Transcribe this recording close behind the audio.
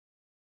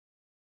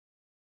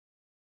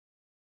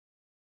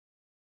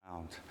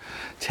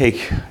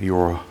Take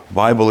your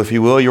Bible, if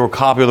you will, your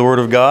copy of the Word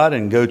of God,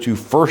 and go to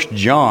 1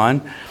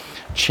 John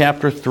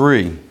chapter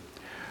 3.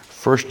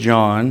 1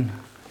 John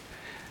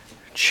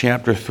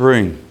chapter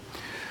 3.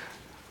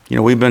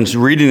 We've been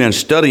reading and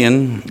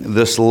studying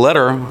this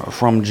letter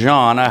from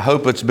John. I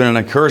hope it's been an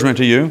encouragement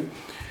to you.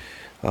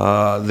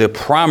 The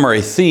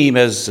primary theme,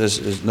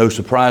 is no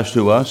surprise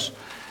to us,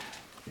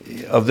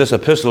 of this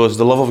epistle is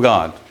the love of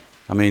God.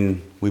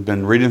 We've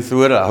been reading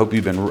through it. I hope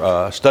you've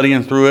been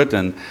studying through it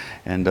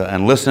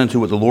and listening to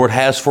what the Lord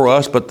has for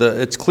us. But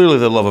it's clearly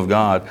the love of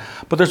God.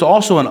 But there's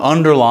also an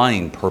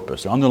underlying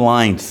purpose, an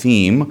underlying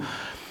theme.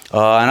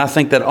 And I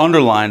think that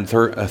underlying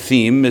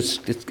theme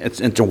it's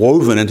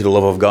interwoven into the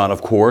love of God,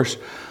 of course.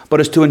 But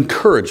it's to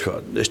encourage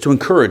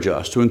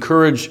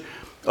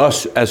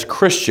us as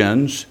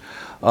Christians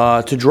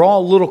to draw a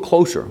little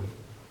closer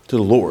to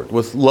the Lord,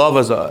 with love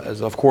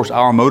as of course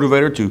our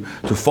motivator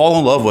to fall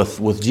in love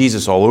with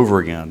Jesus all over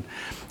again.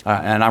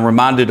 And I'm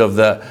reminded of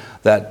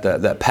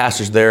that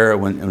passage there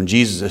when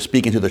Jesus is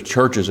speaking to the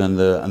churches in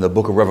the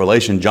book of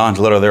Revelation, John's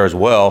letter there as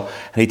well,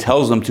 and he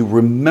tells them to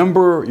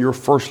remember your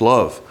first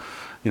love.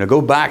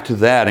 Go back to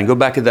that and go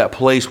back to that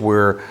place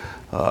where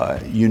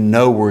you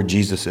know where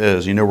Jesus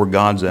is, you know where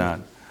God's at.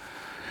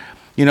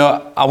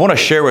 I want to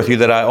share with you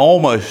that I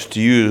almost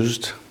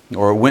used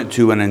or went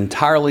to an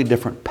entirely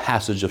different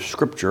passage of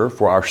Scripture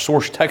for our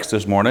source text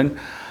this morning.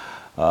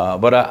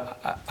 But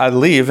I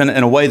leave in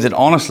a way that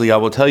honestly I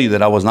will tell you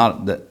that I was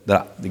not,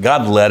 that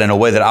God led in a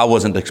way that I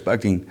wasn't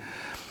expecting.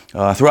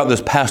 Throughout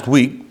this past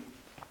week,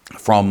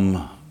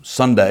 from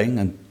Sunday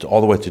and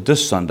all the way to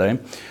this Sunday,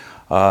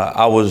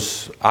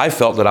 I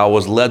felt that I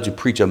was led to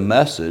preach a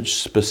message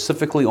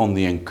specifically on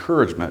the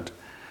encouragement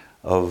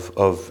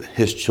of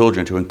His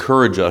children, to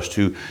encourage us,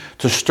 to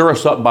stir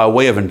us up by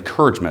way of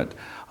encouragement,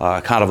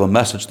 kind of a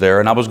message there.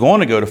 And I was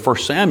going to go to 1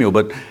 Samuel,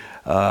 but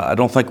I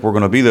don't think we're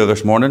going to be there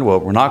this morning. Well,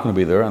 we're not going to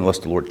be there unless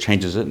the Lord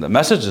changes it. The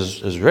message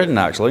is written,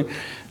 actually,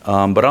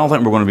 but I don't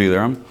think we're going to be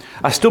there.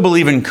 I still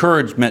believe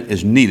encouragement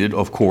is needed,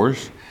 of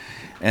course.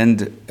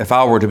 And if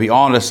I were to be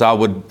honest, I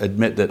would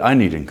admit that I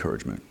need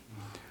encouragement.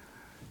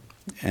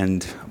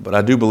 But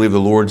I do believe the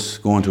Lord's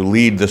going to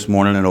lead this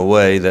morning in a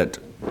way that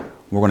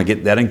we're going to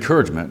get that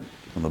encouragement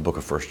from the book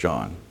of 1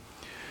 John.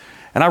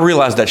 And I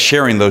realize that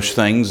sharing those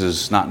things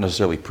is not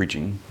necessarily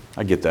preaching.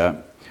 I get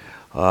that.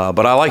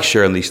 But I like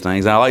sharing these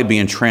things. And I like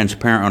being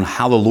transparent on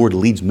how the Lord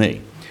leads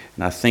me.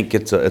 And I think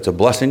it's a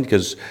blessing,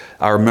 because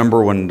I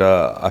remember when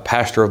a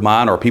pastor of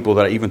mine, or people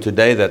that even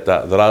today that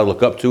I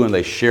look up to, and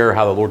they share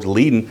how the Lord's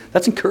leading,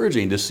 that's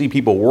encouraging to see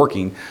people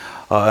working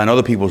in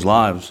other people's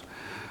lives.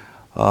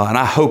 And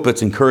I hope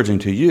it's encouraging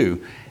to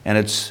you. And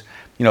it's,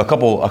 a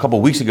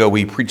couple weeks ago,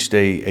 we preached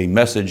I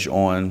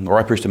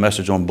preached a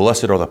message on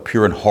blessed are the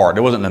pure in heart.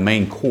 It wasn't the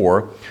main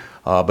core,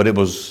 but it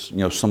was,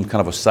 some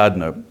kind of a side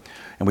note.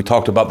 And we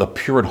talked about the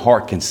pure in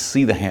heart can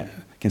see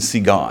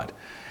God.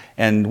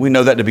 And we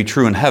know that to be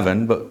true in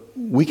heaven, but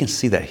we can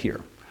see that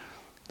here.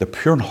 The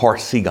pure in heart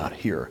see God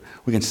here.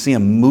 We can see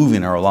Him moving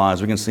in our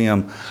lives. We can see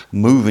Him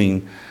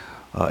moving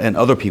in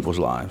other people's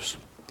lives.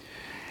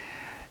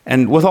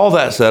 And with all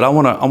that said, I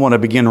want to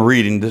begin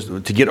reading this,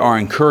 to get our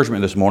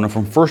encouragement this morning,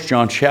 from 1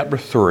 John chapter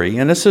 3.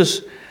 And this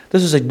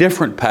is a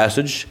different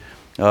passage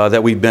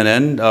that we've been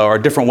in, or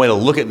a different way to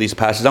look at these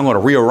passages. I'm going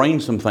to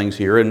rearrange some things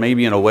here, and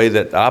maybe in a way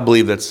that I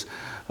believe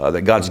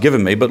that God's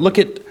given me. But look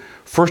at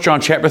 1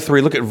 John chapter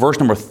 3, look at verse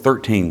number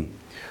 13.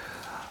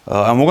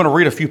 And we're going to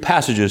read a few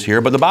passages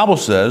here, but the Bible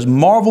says,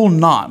 "Marvel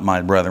not,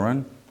 my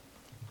brethren,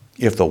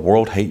 if the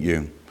world hate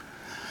you.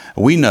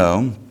 We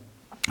know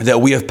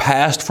that we have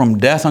passed from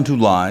death unto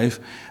life,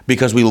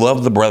 because we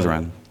love the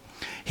brethren.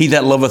 He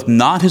that loveth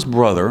not his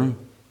brother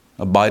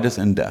abideth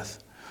in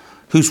death.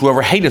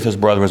 Whosoever hateth his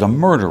brother is a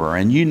murderer,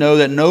 and you know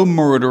that no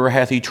murderer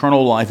hath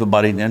eternal life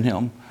abiding in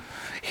him.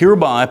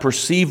 Hereby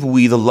perceive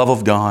we the love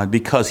of God,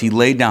 because He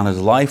laid down His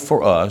life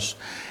for us,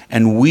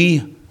 and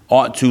we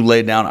ought to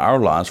lay down our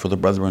lives for the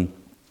brethren.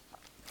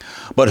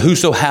 But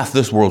whoso hath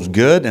this world's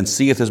good, and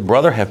seeth his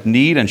brother have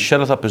need, and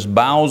shutteth up his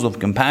bowels of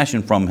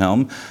compassion from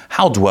him,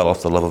 how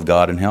dwelleth the love of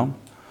God in him?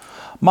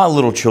 My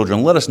little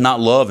children, let us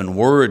not love in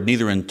word,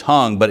 neither in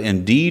tongue, but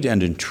in deed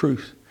and in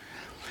truth.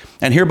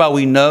 And hereby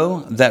we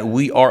know that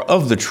we are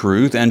of the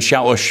truth, and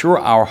shall assure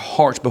our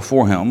hearts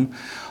before Him.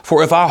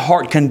 For if our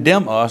heart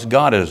condemn us,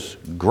 God is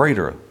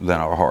greater than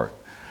our heart,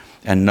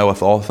 and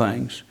knoweth all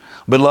things.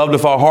 Beloved,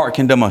 if our heart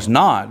condemn us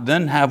not,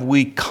 then have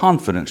we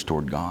confidence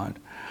toward God.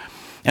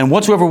 And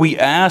whatsoever we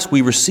ask,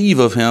 we receive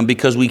of Him,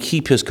 because we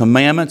keep His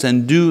commandments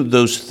and do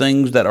those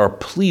things that are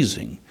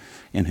pleasing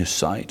in His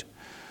sight.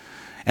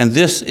 And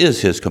this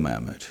is His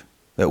commandment,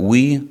 that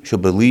we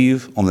should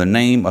believe on the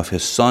name of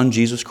His Son,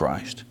 Jesus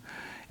Christ,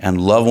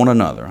 and love one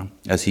another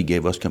as He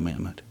gave us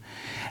commandment.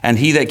 And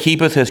he that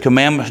keepeth His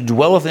commandments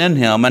dwelleth in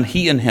Him, and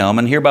He in him.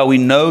 And hereby we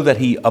know that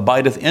He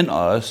abideth in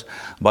us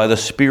by the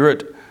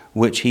Spirit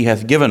which He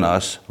hath given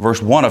us.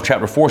 Verse 1 of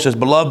chapter 4 says,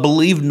 "Beloved,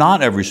 believe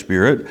not every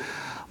spirit,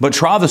 But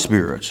try the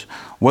spirits,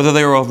 whether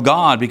they are of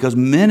God, because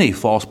many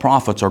false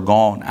prophets are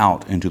gone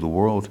out into the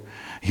world.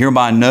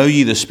 Hereby know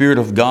ye the Spirit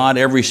of God.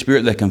 Every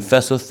spirit that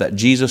confesseth that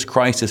Jesus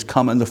Christ is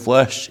come in the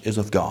flesh is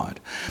of God.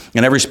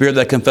 And every spirit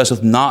that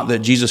confesseth not that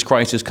Jesus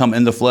Christ is come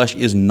in the flesh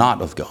is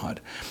not of God.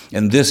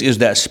 And this is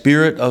that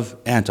spirit of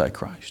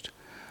Antichrist,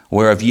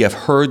 whereof ye have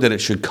heard that it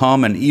should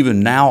come, and even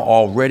now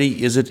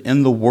already is it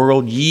in the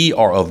world. Ye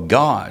are of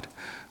God,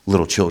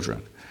 little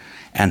children,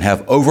 and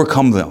have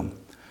overcome them,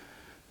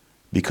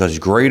 because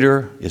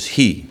greater is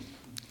he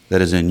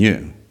that is in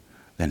you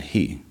than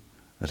he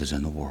that is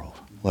in the world.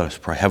 Let us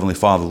pray. Heavenly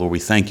Father, Lord, we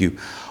thank you,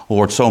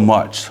 Lord, so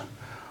much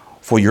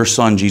for your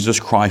Son, Jesus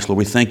Christ. Lord,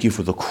 we thank you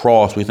for the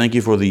cross. We thank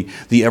you for the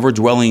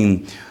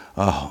ever-dwelling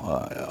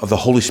of the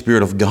Holy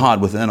Spirit of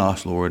God within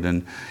us, Lord.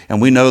 And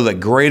we know that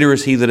greater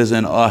is he that is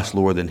in us,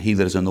 Lord, than he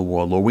that is in the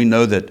world. Lord, we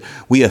know that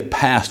we have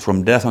passed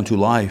from death unto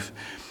life,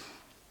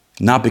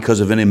 not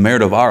because of any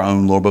merit of our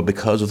own, Lord, but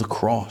because of the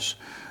cross.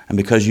 And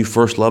because you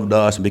first loved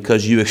us, and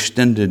because you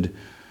extended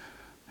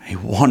a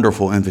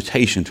wonderful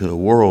invitation to the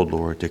world,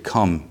 Lord, to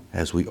come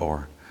as we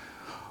are.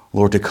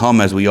 Lord, to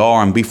come as we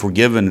are and be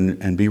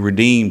forgiven and be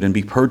redeemed and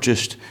be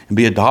purchased and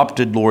be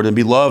adopted, Lord, and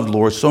be loved,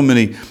 Lord. So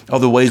many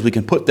other ways we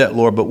can put that,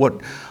 Lord, but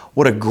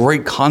what a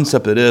great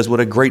concept it is, what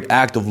a great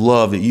act of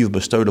love that you've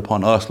bestowed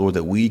upon us, Lord,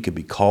 that we could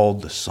be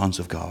called the sons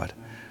of God.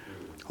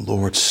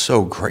 Lord,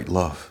 so great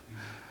love.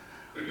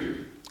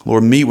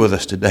 Lord, meet with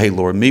us today,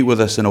 Lord. Meet with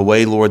us in a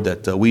way, Lord,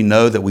 that we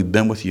know that we've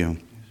been with you.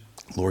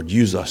 Lord,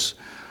 use us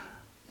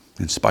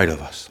in spite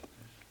of us.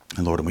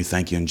 And Lord, and we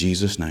thank you in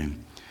Jesus'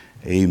 name.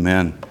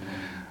 Amen.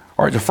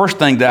 All right, the first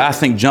thing that I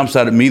think jumps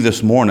out at me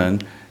this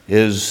morning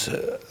is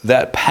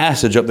that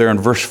passage up there in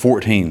verse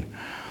 14.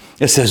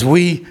 It says,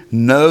 we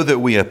know that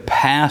we have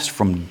passed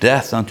from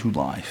death unto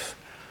life.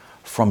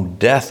 From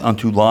death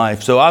unto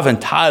life. So I've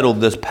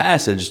entitled this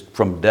passage,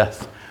 From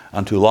Death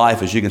Unto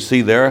Life, as you can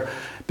see there,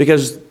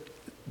 because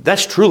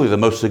that's truly the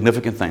most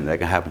significant thing that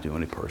can happen to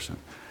any person.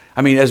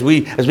 I mean, as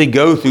we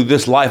go through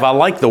this life, I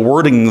like the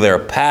wording there,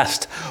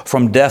 passed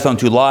from death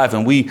unto life.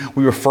 And we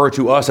refer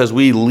to us as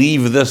we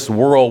leave this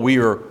world,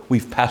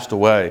 we've passed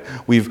away.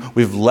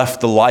 We've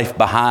left the life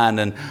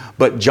behind.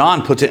 But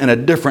John puts it in a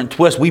different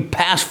twist. We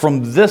pass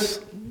from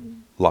this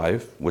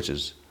life, which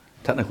is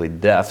technically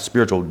death,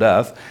 spiritual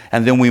death,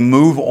 and then we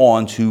move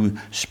on to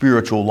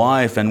spiritual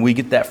life. And we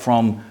get that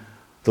from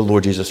the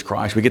Lord Jesus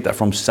Christ. We get that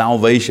from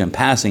salvation,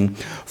 passing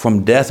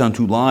from death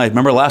unto life.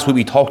 Remember last week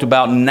we talked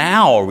about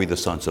now are we the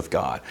sons of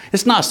God.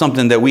 It's not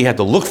something that we have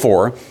to look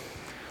for.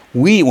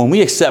 When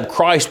we accept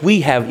Christ, we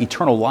have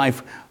eternal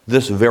life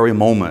this very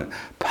moment.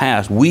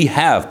 Passed. We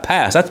have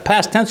passed. That's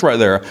past tense right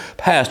there.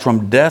 Passed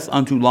from death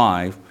unto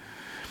life.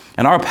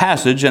 And our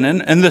passage, and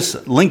in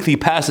this lengthy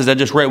passage I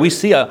just read, we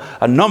see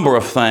a number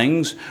of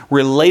things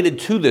related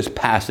to this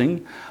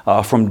passing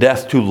from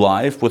death to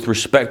life with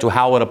respect to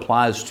how it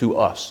applies to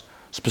us.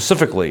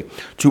 Specifically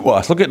to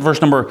us. Look at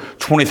verse number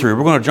 23.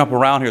 We're going to jump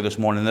around here this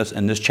morning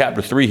in this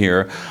chapter 3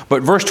 here.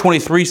 But verse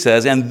 23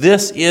 says, and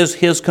this is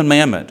his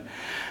commandment.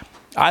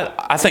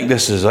 I think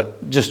this is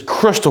just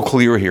crystal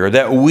clear here,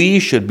 that we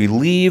should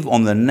believe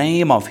on the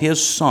name of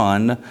his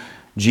Son,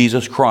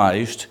 Jesus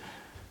Christ,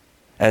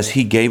 as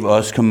he gave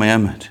us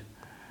commandment.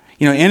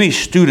 You know, any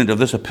student of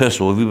this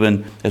epistle,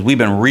 as we've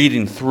been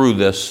reading through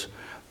this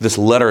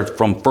letter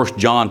from 1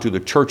 John to the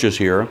churches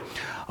here,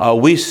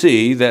 we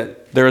see that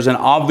there is an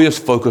obvious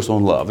focus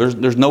on love.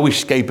 There's no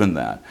escaping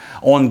that.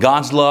 On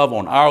God's love,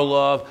 on our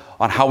love,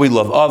 on how we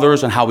love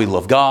others and how we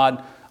love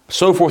God,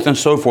 so forth and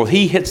so forth.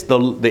 He hits the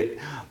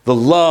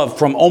love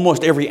from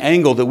almost every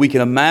angle that we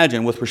can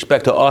imagine with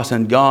respect to us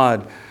and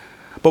God.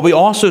 But we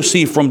also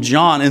see from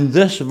John in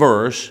this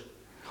verse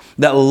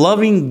that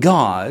loving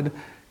God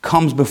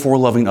comes before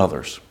loving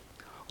others.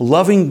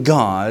 Loving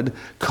God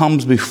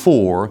comes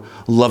before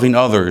loving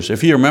others.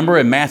 If you remember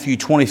in Matthew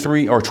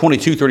 23 or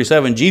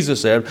 22:37,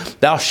 Jesus said,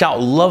 thou shalt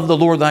love the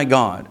Lord thy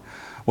God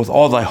with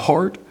all thy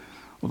heart,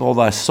 with all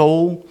thy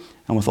soul,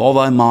 and with all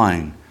thy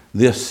mind.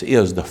 This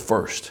is the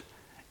first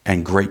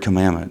and great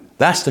commandment.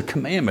 That's the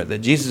commandment that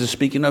Jesus is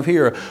speaking of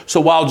here.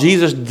 So while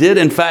Jesus did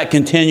in fact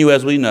continue,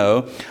 as we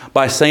know,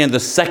 by saying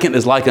the second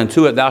is like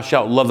unto it, thou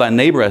shalt love thy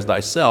neighbor as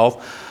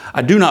thyself,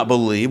 I do not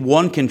believe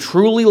one can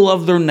truly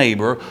love their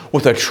neighbor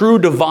with a true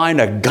divine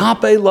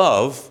agape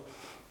love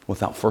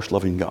without first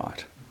loving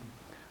God.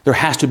 There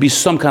has to be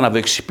some kind of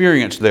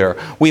experience there.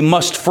 We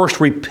must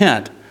first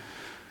repent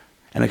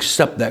and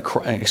accept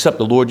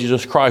the Lord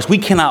Jesus Christ. We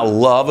cannot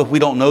love if we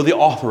don't know the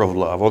author of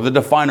love or the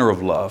definer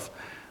of love.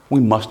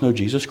 We must know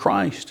Jesus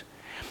Christ.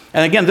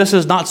 And again, this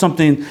is not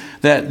something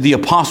that the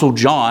Apostle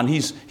John,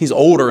 he's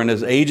older in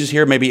his ages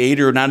here, maybe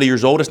 80 or 90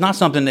 years old. It's not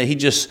something that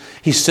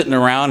he's sitting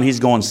around, he's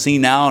going, see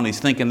now, and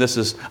he's thinking this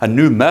is a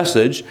new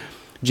message.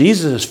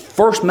 Jesus'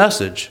 first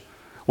message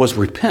was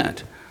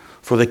repent,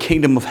 for the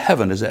kingdom of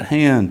heaven is at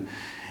hand.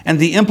 And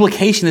the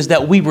implication is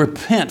that we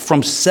repent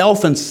from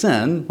self and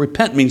sin.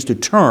 Repent means to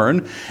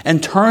turn,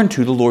 and turn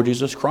to the Lord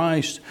Jesus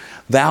Christ.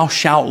 Thou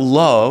shalt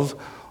love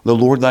the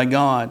Lord thy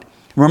God.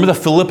 Remember the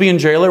Philippian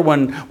jailer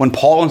when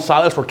Paul and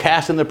Silas were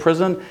cast into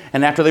prison,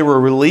 and after they were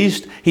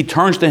released, he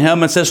turns to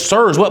him and says,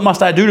 "Sirs, what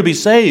must I do to be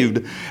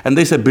saved?" And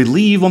they said,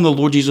 "Believe on the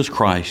Lord Jesus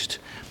Christ,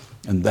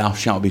 and thou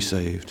shalt be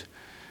saved."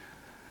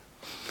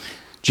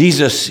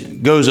 Jesus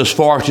goes as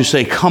far as to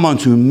say, "Come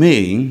unto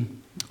me,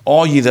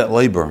 all ye that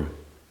labor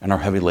and are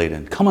heavy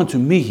laden." Come unto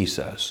me, he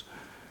says.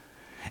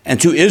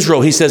 And to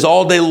Israel, he says,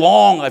 "All day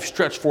long I've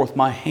stretched forth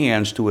my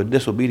hands to a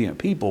disobedient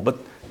people," but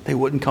they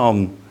wouldn't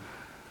come.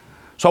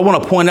 So I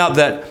want to point out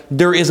that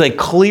there is a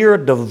clear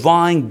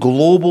divine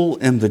global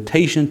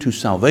invitation to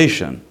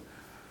salvation.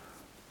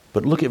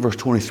 But look at verse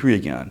 23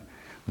 again.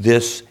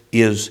 This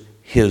is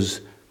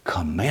his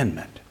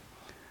commandment.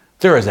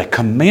 There is a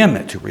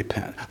commandment to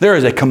repent. There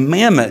is a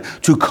commandment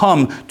to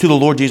come to the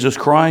Lord Jesus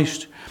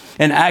Christ.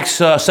 In Acts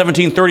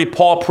 17:30,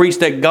 Paul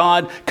preached that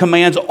God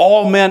commands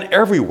all men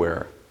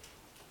everywhere,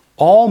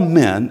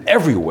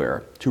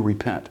 to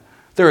repent.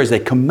 There is a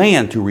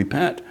command to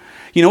repent.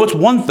 You know, it's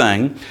one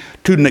thing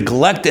to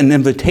neglect an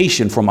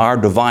invitation from our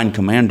divine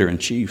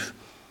commander-in-chief.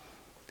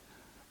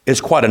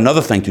 It's quite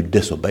another thing to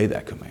disobey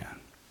that command.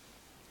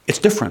 It's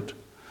different.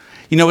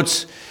 You know,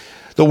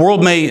 the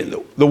world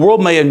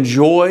may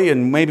enjoy,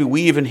 and maybe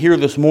we even here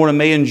this morning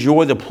may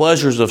enjoy the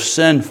pleasures of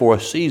sin for a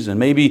season,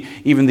 maybe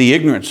even the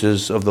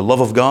ignorances of the love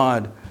of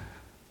God.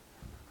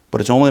 But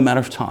it's only a matter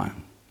of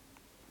time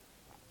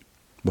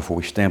before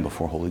we stand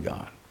before holy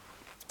God.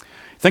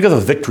 Think of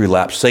the victory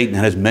lap Satan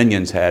and his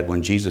minions had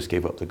when Jesus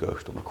gave up the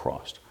ghost on the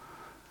cross.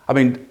 I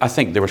mean, I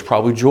think there was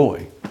probably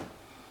joy.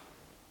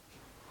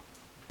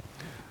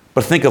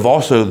 But think of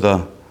also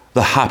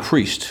the high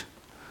priest,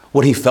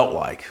 what he felt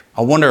like.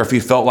 I wonder if he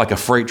felt like a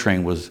freight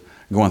train was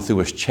going through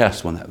his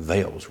chest when that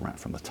veil was rent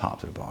from the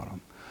top to the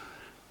bottom.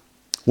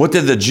 What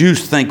did the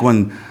Jews think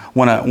when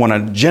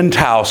a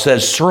Gentile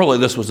said, "Surely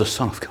this was the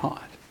Son of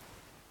God"?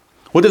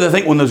 What did they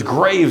think when those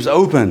graves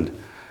opened?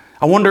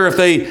 I wonder if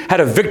they had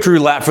a victory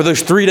lap for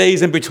those 3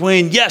 days in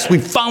between. Yes, we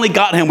finally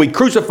got him. We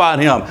crucified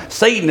him.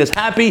 Satan is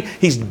happy.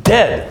 He's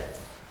dead.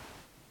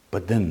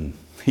 But then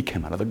he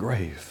came out of the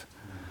grave.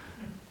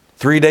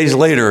 3 days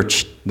later,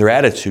 their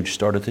attitude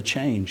started to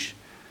change.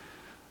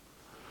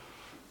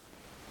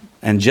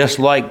 And just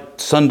like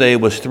Sunday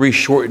was 3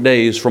 short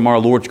days from our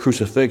Lord's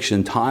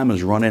crucifixion, time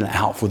is running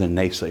out for the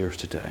naysayers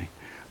today.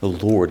 The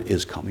Lord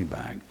is coming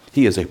back.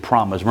 He is a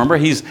promise. Remember,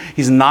 he's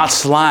not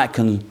slack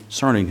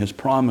concerning his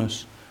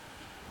promise.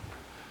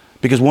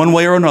 Because one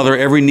way or another,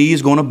 every knee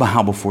is going to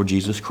bow before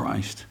Jesus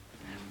Christ.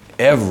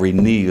 Every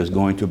knee is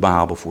going to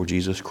bow before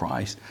Jesus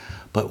Christ.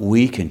 But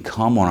we can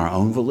come on our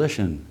own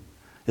volition.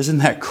 Isn't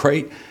that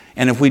great?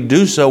 And if we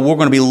do so, we're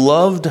going to be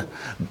loved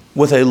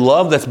with a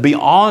love that's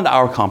beyond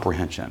our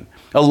comprehension.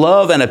 A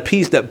love and a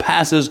peace that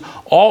passes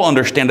all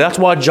understanding. That's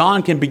why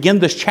John can begin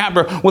this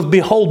chapter with,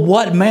 "Behold,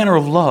 what manner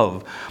of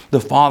love the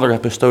Father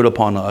hath bestowed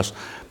upon us."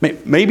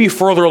 Maybe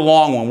further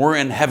along when we're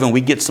in heaven,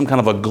 we get some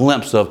kind of a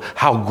glimpse of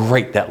how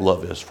great that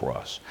love is for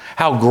us.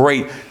 How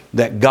great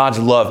that God's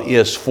love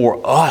is for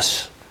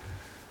us.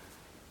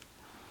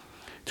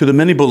 To the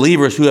many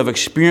believers who have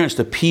experienced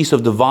the peace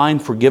of divine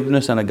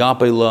forgiveness and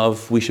agape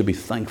love, we should be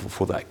thankful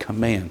for that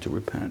command to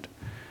repent.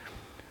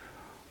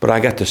 But I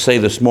got to say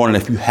this morning,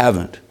 if you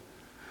haven't,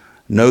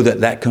 know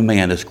that that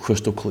command is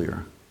crystal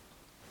clear,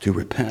 to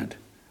repent.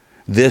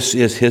 This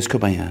is his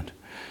command,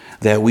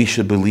 that we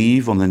should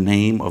believe on the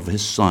name of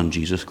his Son,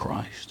 Jesus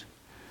Christ.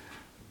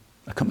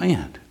 A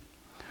command.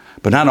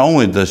 But not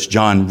only does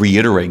John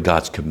reiterate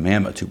God's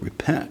commandment to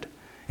repent,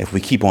 if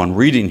we keep on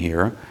reading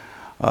here,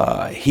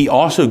 he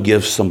also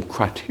gives some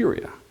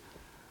criteria.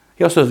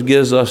 He also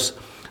gives us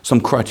some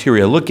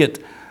criteria. Look at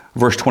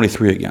verse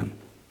 23 again.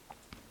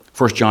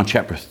 1 John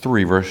chapter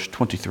 3, verse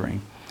 23.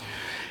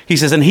 He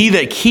says, "And he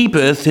that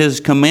keepeth his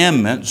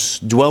commandments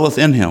dwelleth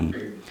in him,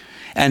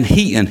 and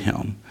he in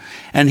him.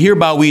 And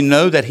hereby we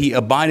know that he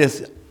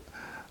abideth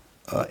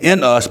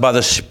in us by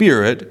the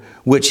Spirit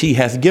which he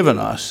hath given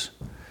us."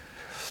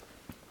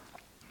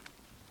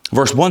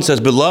 Verse 1 says,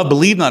 "Beloved,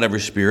 believe not every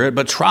spirit,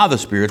 but try the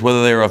spirits,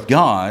 whether they are of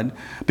God,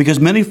 because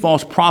many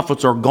false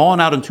prophets are gone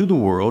out into the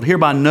world.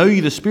 Hereby know ye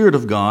the Spirit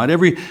of God.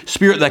 Every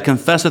spirit that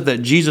confesseth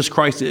that Jesus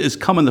Christ is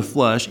come in the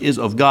flesh is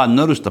of God."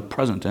 Notice the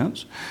present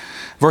tense.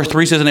 Verse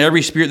 3 says, "And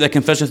every spirit that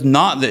confesseth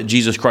not that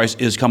Jesus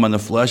Christ is come in the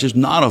flesh is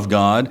not of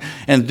God.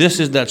 And this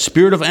is that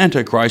spirit of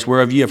Antichrist,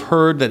 whereof ye have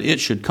heard that it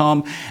should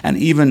come, and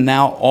even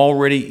now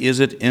already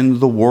is it in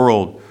the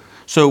world."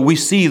 So we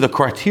see the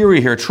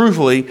criteria here.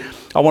 Truthfully,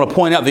 I want to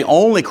point out the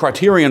only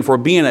criterion for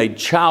being a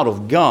child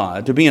of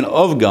God, to being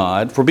of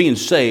God, for being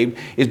saved,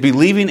 is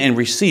believing and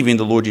receiving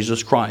the Lord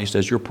Jesus Christ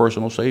as your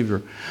personal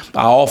Savior.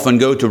 I often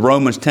go to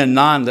Romans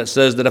 10:9 that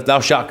says that if thou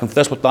shalt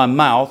confess with thy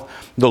mouth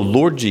the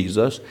Lord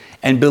Jesus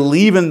and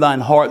believe in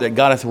thine heart that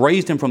God hath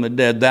raised him from the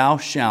dead, thou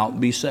shalt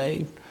be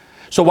saved.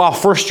 So while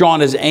 1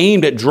 John is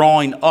aimed at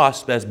drawing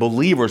us as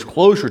believers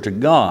closer to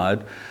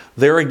God,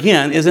 there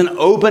again is an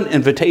open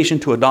invitation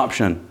to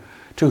adoption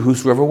to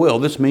whosoever will.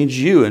 This means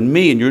you and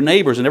me and your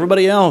neighbors and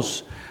everybody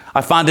else.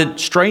 I find it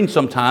strange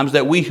sometimes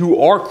that we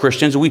who are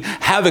Christians, we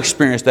have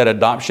experienced that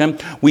adoption.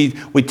 We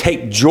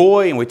take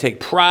joy and we take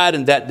pride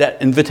in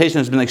that invitation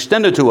has been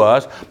extended to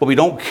us, but we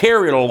don't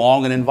carry it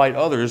along and invite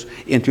others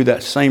into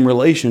that same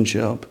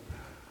relationship.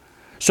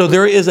 So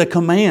there is a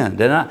command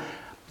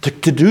to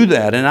do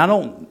that,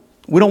 and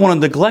we don't want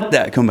to neglect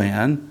that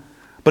command.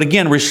 But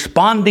again,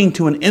 responding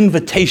to an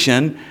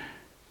invitation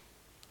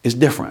is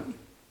different.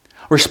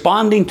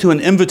 Responding to an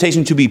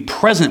invitation to be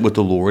present with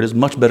the Lord is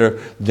much better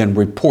than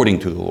reporting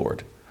to the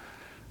Lord.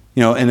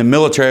 You know, in the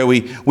military,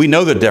 we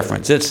know the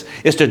difference. It's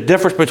the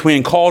difference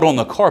between called on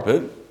the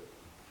carpet,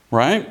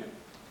 right,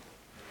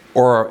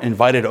 or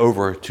invited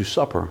over to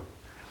supper.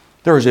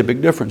 There is a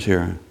big difference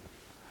here.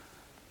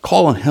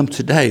 Call on Him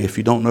today if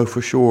you don't know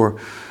for sure.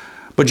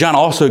 But John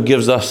also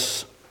gives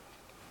us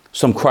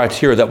some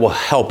criteria that will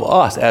help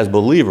us as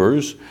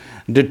believers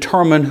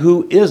determine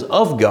who is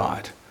of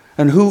God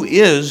and who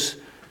is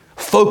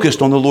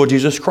focused on the Lord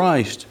Jesus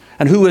Christ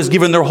and who has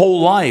given their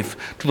whole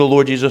life to the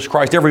Lord Jesus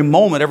Christ, every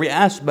moment, every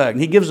aspect.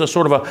 And He gives us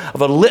sort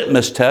of a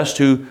litmus test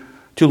to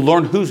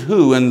learn who's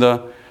who in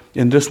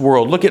this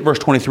world. Look at verse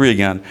 23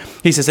 again.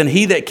 He says, "And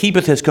he that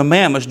keepeth His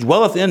commandments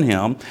dwelleth in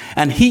Him,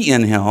 and He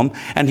in him.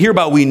 And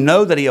hereby we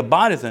know that He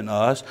abideth in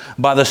us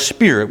by the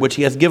Spirit which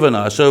He hath given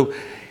us." So,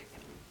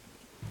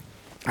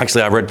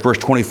 actually, I read verse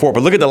 24,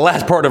 but look at the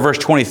last part of verse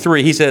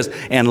 23. He says,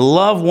 "And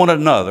love one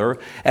another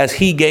as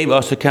He gave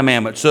us a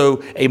commandment."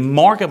 So a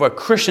mark of a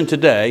Christian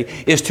today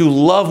is to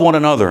love one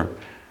another.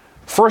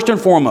 First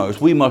and foremost,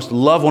 we must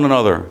love one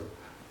another.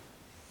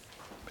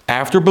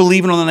 After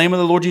believing on the name of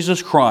the Lord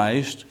Jesus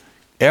Christ,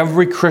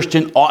 every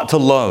Christian ought to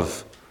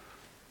love.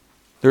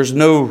 There's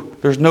no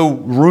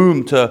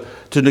room to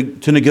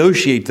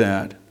negotiate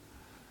that.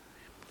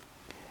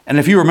 And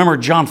if you remember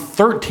John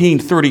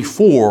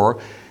 13:34,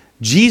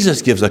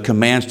 Jesus gives a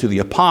command to the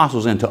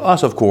apostles and to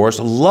us, of course,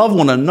 love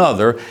one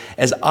another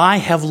as I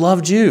have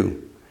loved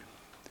you.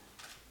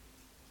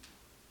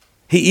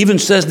 He even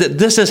says that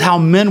this is how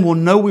men will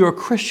know we are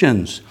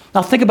Christians.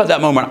 Now think about that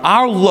moment.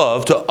 Our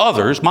love to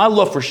others, my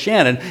love for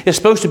Shannon, is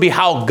supposed to be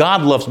how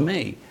God loves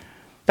me.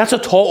 That's a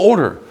tall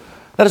order.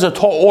 That is a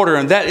tall order,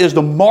 and that is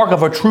the mark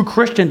of a true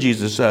Christian,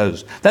 Jesus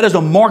says. That is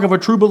the mark of a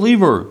true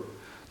believer,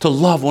 to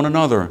love one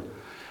another.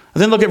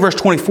 And then look at verse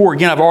 24.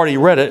 Again, I've already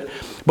read it.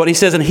 But he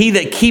says, "And he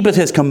that keepeth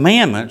His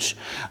commandments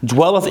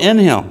dwelleth in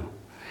Him,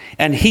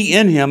 and He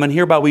in him. And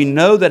hereby we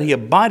know that He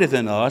abideth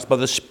in us by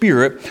the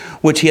Spirit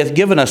which He hath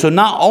given us." So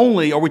not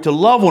only are we to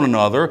love one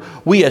another,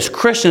 we as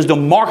Christians, the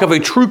mark of a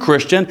true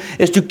Christian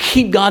is to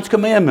keep God's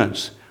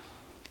commandments.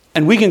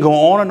 And we can go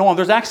on and on.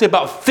 There's actually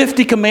about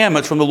 50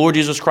 commandments from the Lord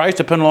Jesus Christ,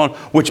 depending on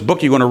which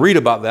book you're going to read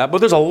about that. But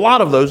there's a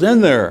lot of those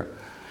in there.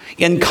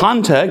 In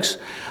context,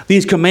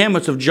 these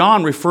commandments of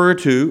John referred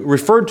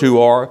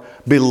to are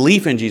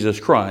belief in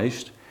Jesus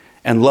Christ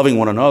and loving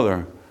one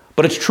another.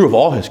 But it's true of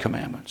all His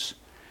commandments.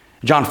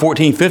 John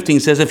 14:15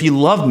 says, "If you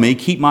love me,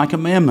 keep my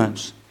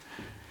commandments."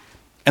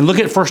 And look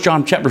at 1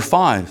 John chapter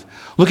 5.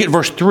 Look at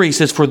verse 3. It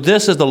says, "For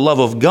this is the love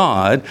of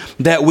God,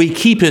 that we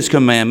keep His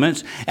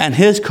commandments, and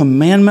His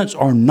commandments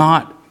are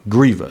not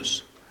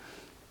grievous."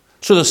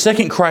 So the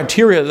second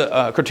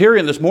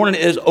criterion this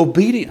morning is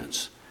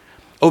obedience.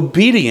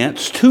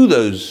 Obedience to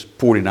those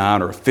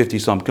 49 or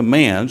 50-some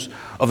commands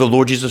of the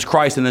Lord Jesus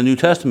Christ in the New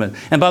Testament.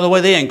 And by the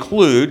way, they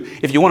include,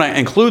 if you want to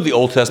include the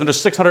Old Testament,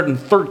 there's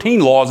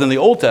 613 laws in the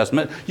Old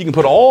Testament. You can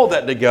put all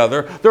that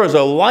together. There is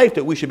a life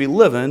that we should be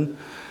living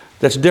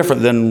that's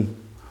different than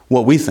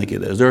what we think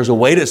it is. There is a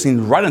way that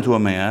seems right unto a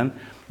man,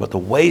 but the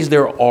way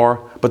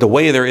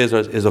there is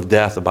of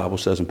death, the Bible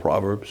says in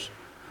Proverbs.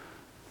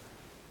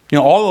 You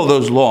know, all of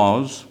those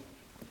laws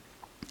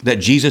that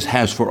Jesus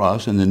has for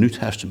us in the New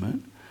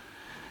Testament,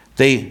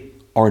 they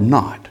are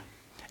not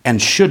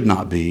and should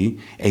not be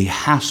a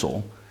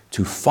hassle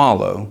to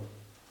follow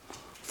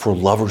for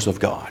lovers of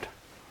God.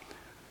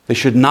 They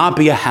should not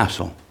be a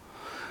hassle.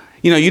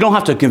 You know, you don't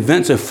have to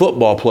convince a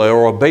football player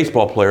or a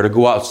baseball player to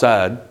go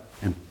outside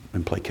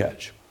and play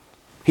catch.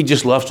 He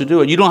just loves to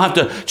do it. You don't have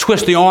to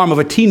twist the arm of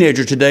a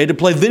teenager today to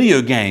play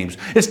video games.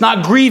 It's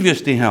not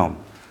grievous to him.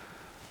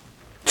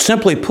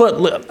 Simply put,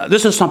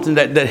 this is something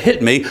that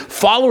hit me.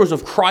 Followers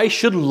of Christ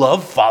should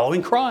love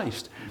following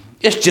Christ.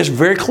 It's just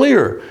very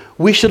clear.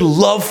 We should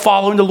love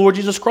following the Lord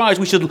Jesus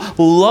Christ. We should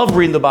love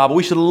reading the Bible.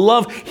 We should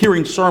love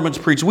hearing sermons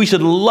preached. We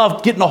should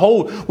love getting a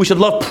hold. We should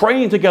love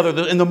praying together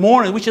in the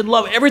morning. We should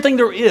love everything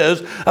there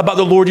is about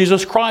the Lord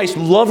Jesus Christ.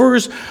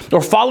 Lovers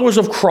or followers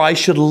of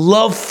Christ should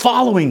love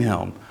following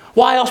Him.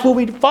 Why else will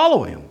we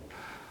follow Him?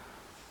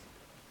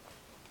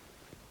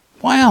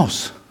 Why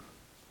else?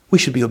 We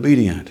should be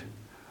obedient.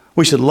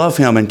 We should love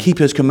Him and keep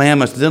His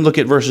commandments. Then look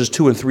at verses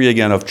 2 and 3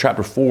 again of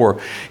chapter 4.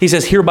 He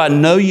says, "Hereby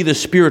know ye the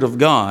Spirit of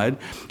God.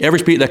 Every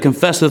spirit that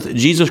confesseth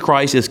Jesus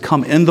Christ is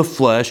come in the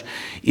flesh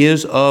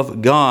is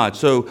of God."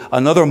 So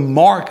another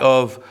mark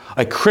of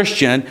a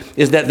Christian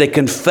is that they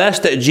confess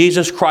that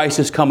Jesus Christ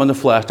has come in the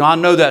flesh. Now I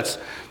know that's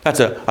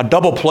a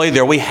double play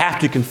there. We have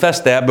to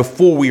confess that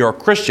before we are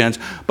Christians.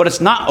 But it's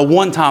not a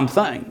one-time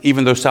thing,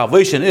 even though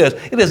salvation is.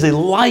 It is a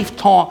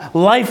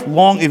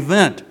lifelong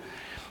event.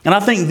 And I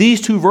think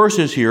these two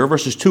verses here,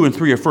 verses 2 and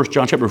 3 of 1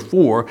 John chapter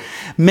 4,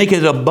 make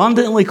it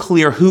abundantly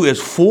clear who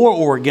is for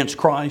or against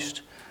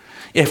Christ.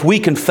 If we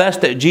confess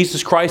that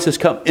Jesus Christ has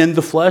come in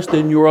the flesh,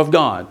 then you are of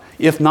God.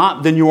 If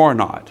not, then you are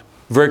not.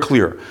 Very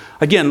clear.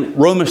 Again,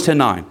 Romans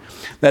 10:9,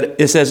 that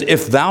it says,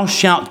 if thou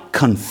shalt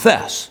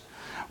confess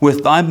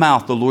with thy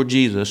mouth the Lord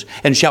Jesus,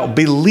 and shalt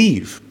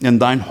believe in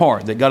thine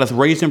heart that God hath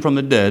raised him from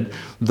the dead,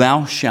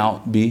 thou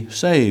shalt be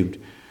saved.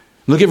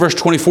 Look at verse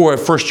 24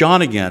 of 1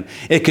 John again.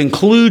 It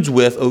concludes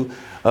with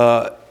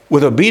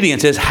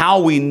obedience is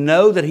how we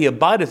know that he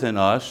abideth in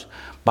us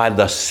by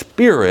the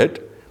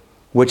Spirit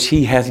which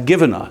he hath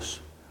given us.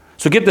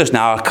 So get this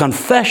now. A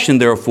confession,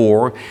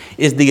 therefore,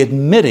 is the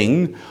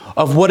admitting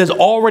of what is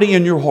already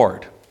in your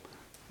heart.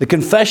 The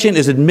confession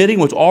is admitting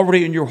what's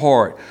already in your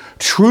heart.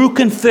 True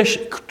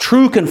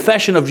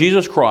confession of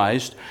Jesus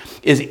Christ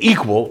is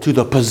equal to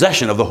the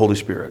possession of the Holy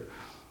Spirit.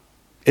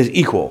 Is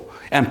equal.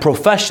 And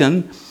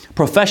profession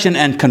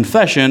and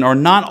confession are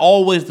not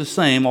always the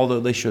same,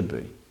 although they should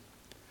be.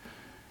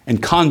 In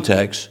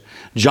context,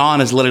 John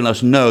is letting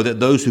us know that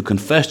those who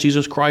confess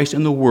Jesus Christ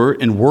in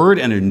word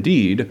and in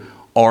deed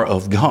are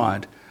of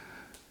God.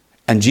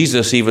 And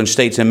Jesus even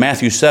states in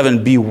Matthew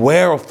 7,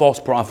 beware of false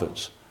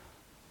prophets,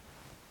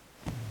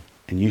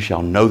 and you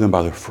shall know them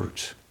by their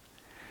fruits.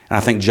 And I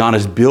think John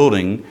is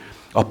building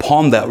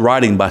upon that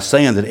writing by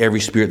saying that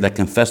every spirit that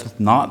confesseth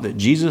not that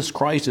Jesus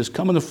Christ is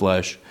come in the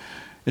flesh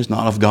is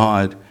not of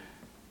God.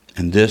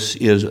 And this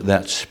is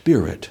that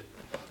spirit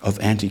of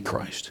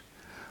Antichrist.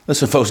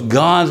 Listen, folks,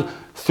 God,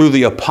 through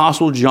the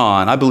Apostle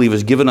John, I believe,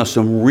 has given us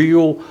some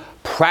real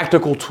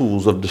practical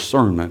tools of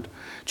discernment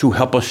to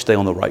help us stay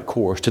on the right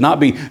course, to not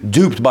be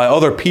duped by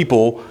other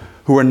people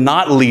who are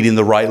not leading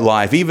the right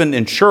life, even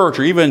in church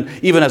or even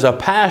as a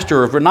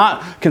pastor. If we're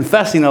not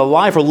confessing a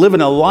life or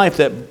living a life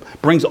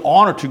that brings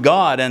honor to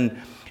God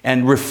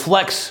and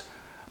reflects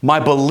my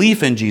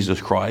belief in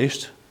Jesus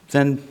Christ,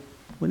 then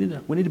we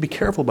need to be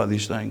careful about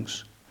these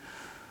things.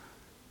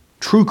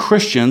 True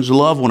Christians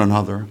love one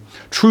another.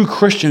 True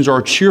Christians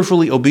are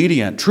cheerfully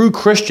obedient. True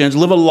Christians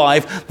live a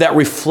life that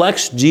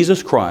reflects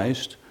Jesus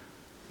Christ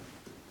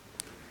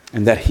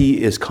and that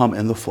he is come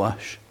in the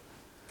flesh.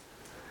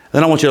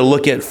 Then I want you to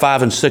look at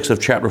 5 and 6 of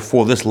chapter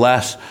 4. This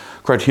last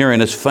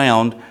criterion is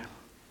found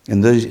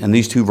in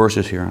these two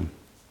verses here.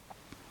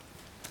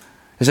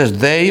 It says,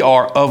 they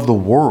are of the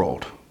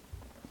world,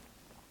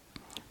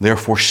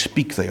 therefore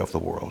speak they of the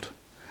world,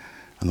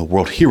 and the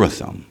world heareth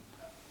them.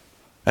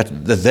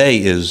 The they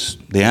is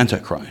the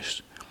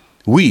Antichrist.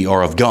 We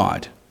are of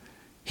God.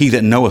 He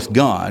that knoweth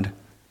God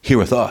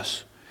heareth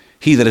us.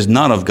 He that is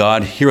not of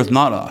God heareth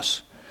not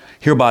us.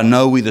 Hereby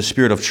know we the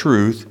spirit of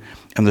truth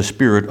and the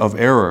spirit of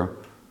error.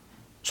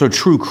 So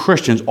true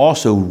Christians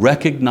also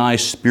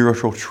recognize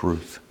spiritual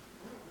truth.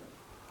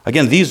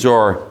 Again, these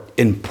are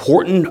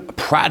important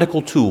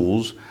practical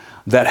tools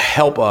that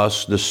help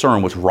us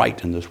discern what's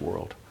right in this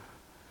world.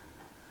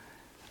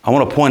 I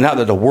want to point out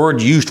that the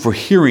word used for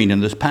hearing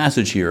in this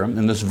passage here,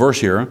 in this verse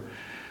here,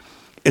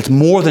 it's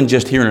more than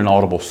just hearing an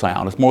audible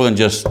sound. It's more than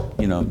just,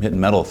 hitting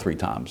metal 3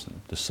 times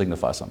to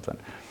signify something.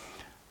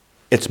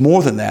 It's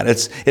more than that.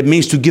 It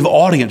means to give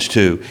audience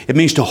to. It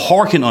means to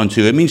hearken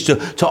unto. It means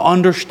to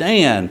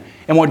understand.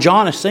 And what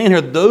John is saying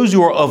here, those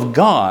who are of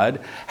God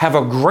have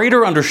a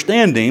greater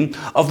understanding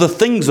of the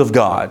things of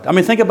God. I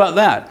mean, think about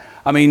that.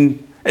 I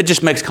mean, it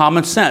just makes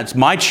common sense.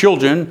 My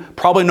children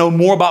probably know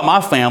more about my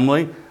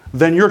family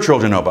than your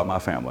children know about my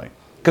family,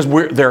 because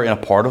they're a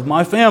part of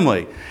my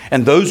family.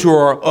 And those who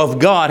are of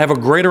God have a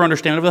greater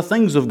understanding of the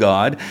things of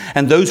God,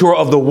 and those who are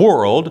of the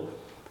world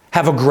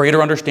have a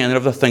greater understanding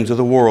of the things of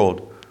the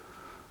world.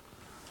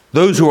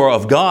 Those who are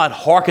of God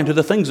hearken to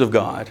the things of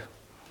God.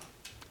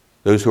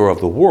 Those who are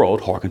of the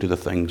world hearken to the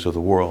things of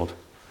the world.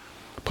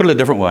 Put it a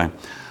different way.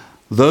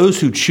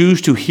 Those who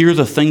choose to hear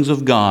the things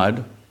of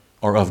God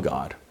are of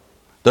God.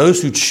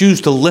 Those who choose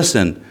to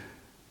listen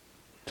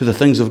to the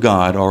things of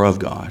God are of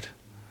God.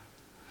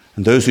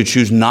 And those who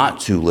choose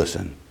not to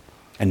listen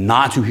and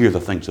not to hear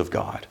the things of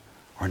God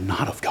are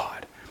not of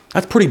God.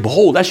 That's pretty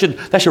bold. That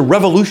should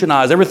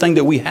revolutionize everything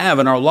that we have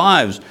in our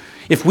lives.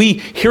 If we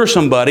hear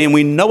somebody and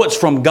we know it's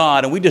from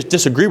God and we just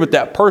disagree with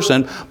that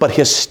person, but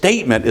his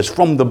statement is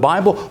from the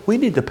Bible, we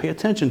need to pay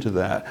attention to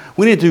that.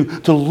 We need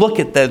to look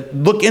at that,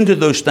 look into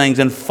those things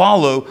and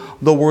follow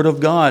the Word of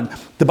God.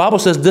 The Bible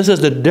says this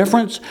is the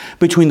difference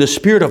between the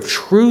spirit of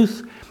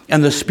truth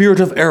and the spirit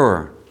of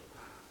error.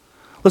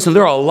 Listen,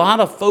 there are a lot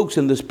of folks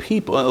in this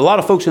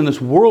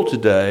world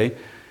today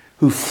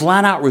who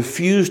flat out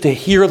refuse to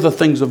hear the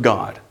things of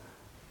God.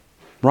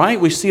 Right?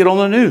 We see it on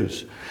the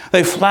news.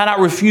 They flat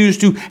out refuse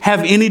to have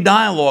any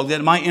dialogue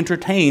that might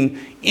entertain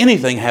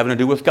anything having to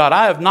do with God.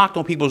 I have knocked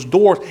on people's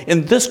doors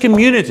in this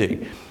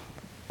community,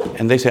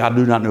 and they say, I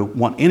do not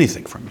want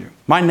anything from you.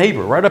 My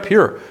neighbor right up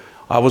here,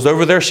 I was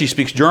over there. She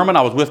speaks German.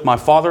 I was with my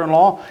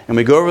father-in-law, and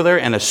we go over there,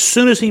 and as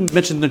soon as he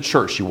mentioned the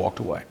church, she walked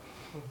away.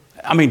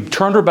 I mean,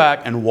 turned her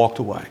back and walked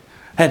away.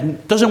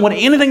 Doesn't want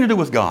anything to do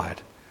with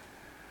God.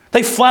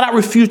 They flat out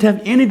refuse to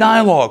have any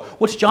dialogue.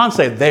 What's John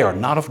say? They are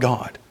not of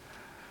God.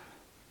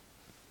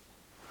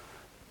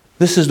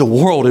 This is the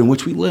world in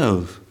which we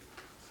live.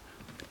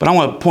 But I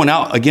want to point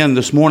out again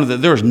this morning that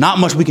there's not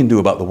much we can do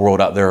about the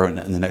world out there in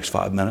the next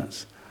 5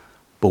 minutes.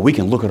 But we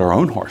can look at our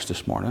own hearts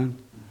this morning.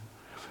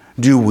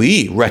 Do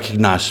we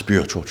recognize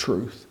spiritual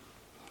truth?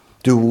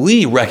 Do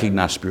we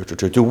recognize spiritual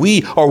truth?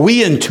 Are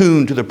we in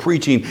tune to the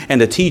preaching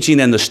and the teaching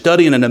and the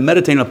studying and the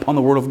meditating upon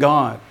the Word of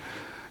God?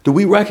 Do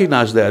we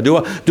recognize that?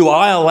 Do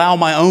I allow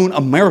my own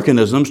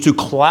Americanisms to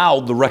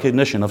cloud the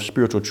recognition of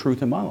spiritual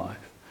truth in my life?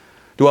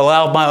 Do I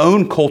allow my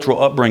own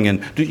cultural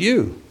upbringing? Do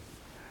you?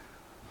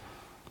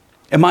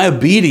 Am I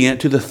obedient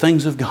to the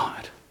things of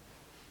God?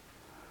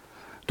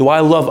 Do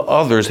I love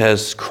others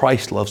as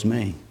Christ loves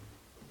me?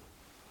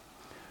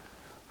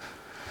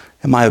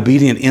 Am I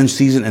obedient in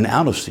season and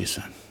out of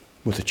season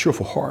with a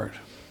cheerful heart?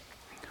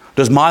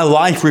 Does my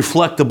life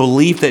reflect the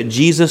belief that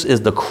Jesus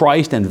is the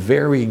Christ and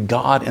very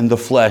God in the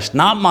flesh?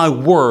 Not my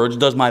words,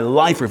 does my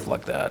life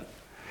reflect that?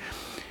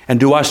 And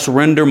do I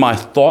surrender my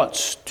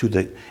thoughts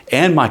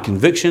and my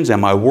convictions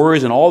and my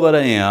worries and all that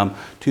I am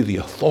to the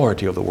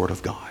authority of the Word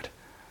of God?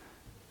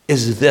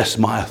 Is this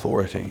my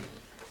authority?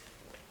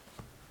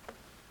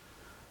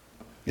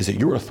 Is it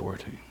your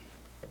authority?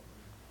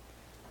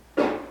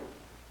 I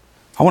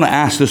want to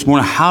ask this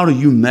morning, how do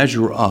you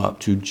measure up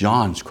to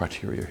John's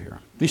criteria here?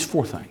 These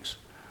 4 things.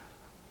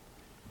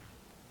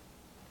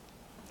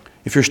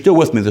 If you're still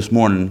with me this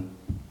morning,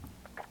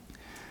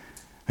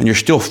 and you're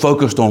still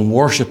focused on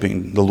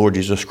worshiping the Lord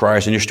Jesus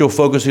Christ, and you're still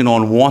focusing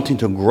on wanting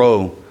to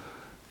grow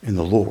in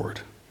the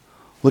Lord,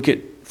 look at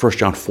 1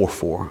 John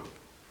 4:4.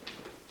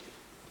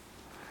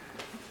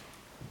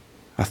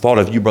 I thought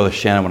of you, Brother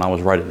Shannon, when I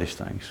was writing these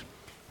things.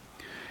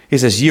 He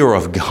says, "Ye are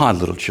of God,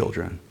 little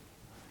children,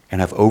 and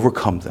have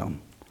overcome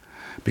them,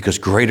 because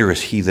greater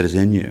is He that is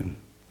in you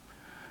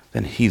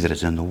than he that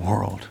is in the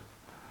world."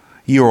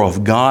 Ye are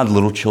of God,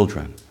 little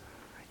children.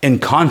 In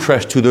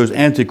contrast to those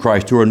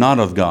antichrists who are not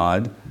of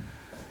God,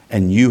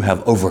 and you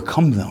have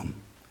overcome them,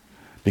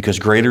 because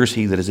greater is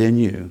He that is in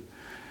you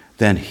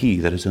than he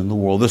that is in the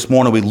world. This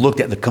morning we looked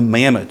at the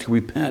commandment to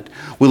repent.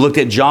 We looked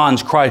at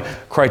John's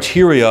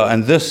criteria,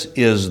 and this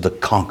is the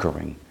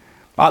conquering.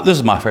 This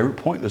is my favorite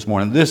point this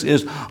morning. This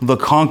is the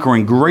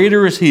conquering.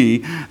 Greater is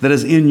He that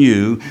is in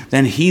you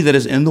than he that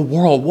is in the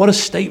world. What a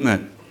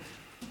statement.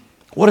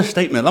 What a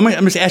statement. Let me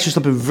just ask you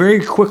something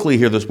very quickly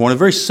here this morning.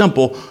 Very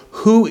simple.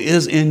 Who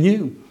is in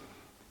you?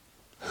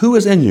 Who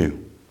is in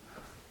you?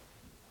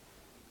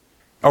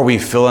 Are we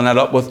filling that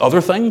up with other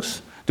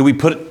things? Do we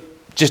put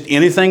just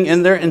anything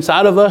in there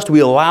inside of us? Do we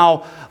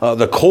allow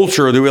the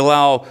culture? Do we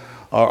allow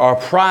our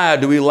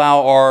pride? Do we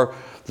allow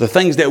the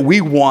things that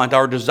we want,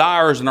 our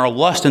desires and our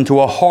lust into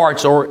our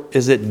hearts? Or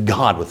is it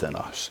God within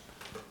us?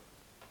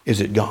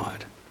 Is it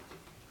God?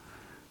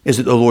 Is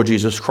it the Lord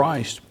Jesus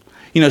Christ?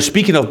 You know,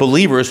 speaking of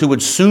believers who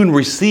would soon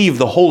receive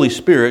the Holy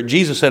Spirit,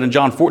 Jesus said in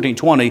John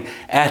 14:20,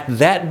 "At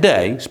that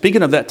day,"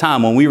 speaking of that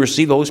time when we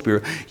receive the Holy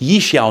Spirit, "ye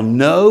shall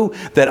know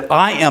that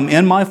I am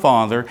in my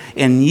Father,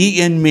 and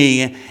ye in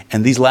me."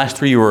 And these last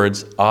 3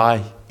 words,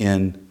 "I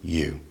in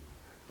you."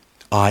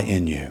 I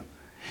in you.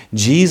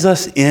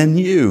 Jesus in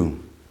you.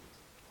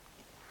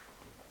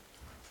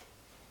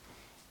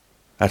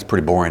 That's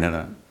pretty boring,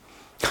 isn't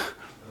it?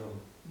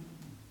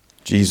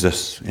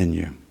 Jesus in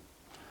you.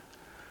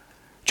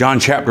 John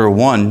chapter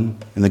 1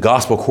 in the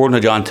Gospel according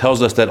to John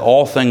tells us that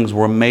all things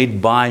were made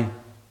by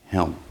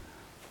Him,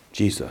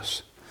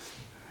 Jesus.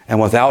 And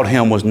without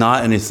Him was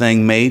not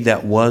anything made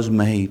that was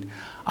made.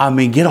 I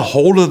mean, get a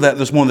hold of that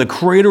this morning. The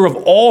Creator of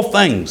all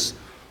things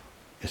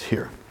is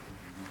here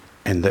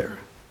and there.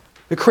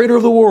 The Creator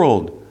of the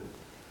world.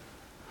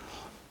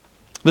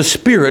 The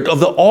Spirit of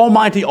the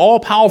Almighty,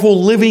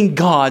 all-powerful, living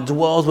God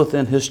dwells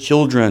within His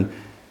children.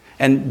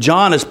 And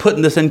John is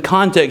putting this in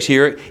context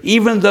here.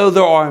 Even though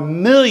there are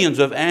millions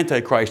of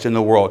antichrists in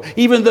the world,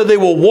 even though they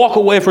will walk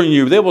away from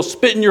you, they will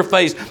spit in your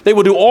face, they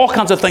will do all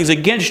kinds of things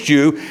against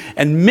you,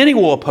 and many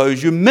will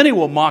oppose you, many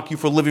will mock you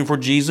for living for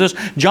Jesus,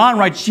 John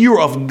writes, "You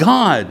are of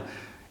God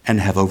and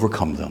have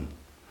overcome them,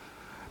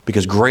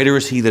 because greater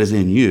is He that is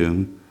in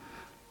you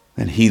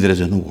than he that is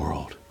in the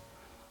world."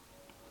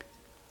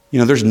 You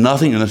know, there's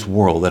nothing in this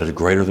world that is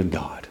greater than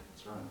God.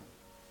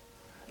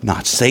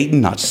 Not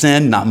Satan, not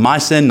sin, not my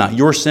sin, not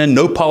your sin,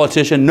 no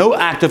politician, no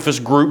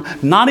activist group,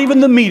 not even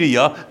the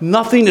media.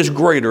 Nothing is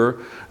greater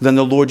than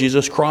the Lord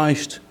Jesus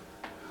Christ.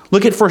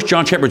 Look at 1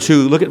 John chapter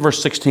 2, look at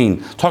verse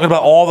 16, talking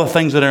about all the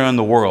things that are in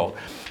the world.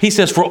 He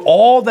says, "For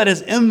all that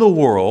is in the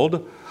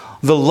world,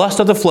 the lust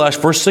of the flesh,"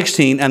 verse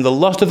 16, "and the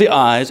lust of the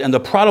eyes and the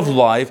pride of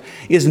life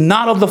is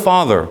not of the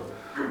Father,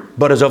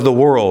 but is of the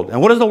world."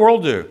 And what does the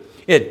world do?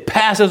 It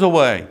passes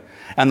away,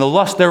 and the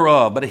lust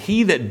thereof. But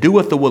he that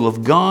doeth the will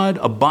of God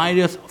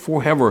abideth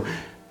forever.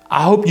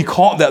 I hope you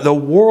caught that. The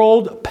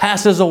world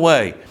passes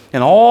away,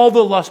 and all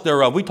the lust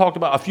thereof. We talked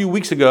about a few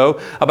weeks ago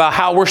about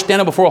how we're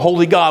standing before a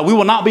holy God. We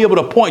will not be able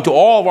to point to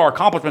all of our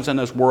accomplishments in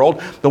this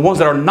world, the ones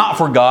that are not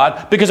for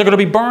God, because they're going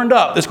to be burned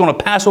up. It's going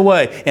to pass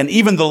away. And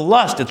even the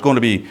lust, it's going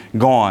to be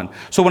gone.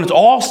 So when it's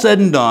all said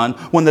and done,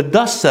 when the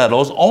dust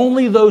settles,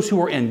 only those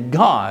who are in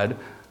God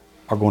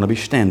are going to be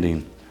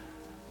standing.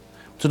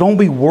 So don't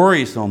be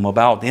worrisome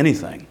about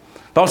anything.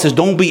 The Bible says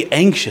don't be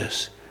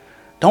anxious.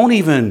 Don't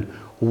even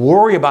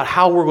worry about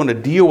how we're going to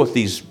deal with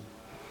these,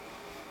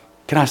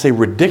 can I say,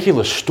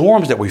 ridiculous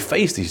storms that we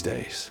face these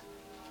days.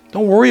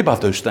 Don't worry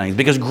about those things,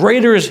 because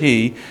greater is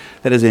He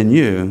that is in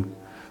you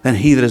than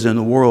he that is in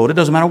the world. It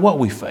doesn't matter what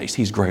we face.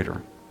 He's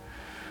greater.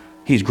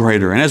 He's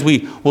greater. And as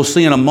we will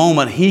see in a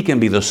moment, He can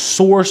be the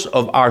source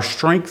of our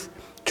strength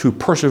to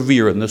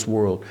persevere in this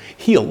world.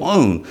 He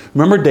alone.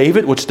 Remember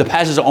David, which the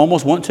passage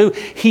almost went to?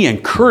 He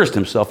encouraged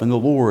himself in the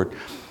Lord.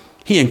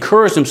 He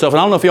encouraged himself.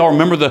 And I don't know if y'all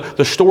remember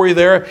the story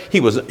there.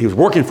 He was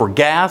working for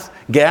Gath.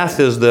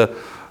 Gath is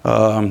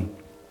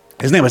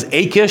his name was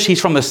Achish. He's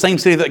from the same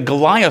city that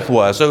Goliath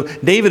was. So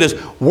David is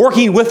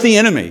working with the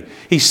enemy.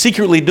 He's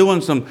secretly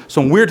doing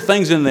some weird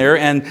things in there,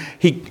 and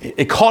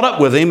it caught up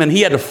with him, and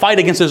he had to fight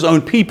against his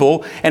own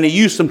people, and he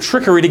used some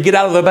trickery to get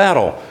out of the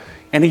battle.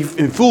 And he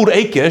fooled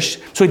Achish,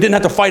 so he didn't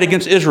have to fight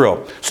against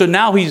Israel. So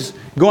now he's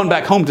going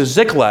back home to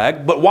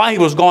Ziklag, but while he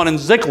was gone in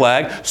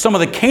Ziklag, some of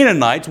the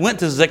Canaanites went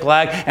to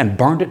Ziklag and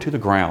burned it to the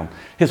ground.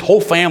 His whole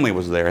family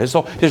was there,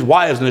 his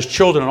wives and his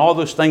children and all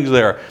those things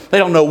there. They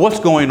don't know what's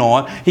going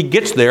on. He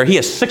gets there, he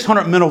has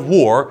 600 men of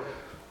war,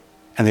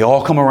 and they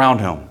all come around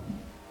him.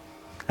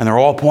 And they're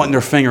all pointing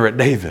their finger at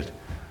David.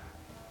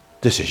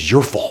 This is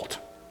your fault.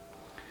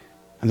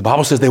 And the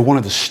Bible says they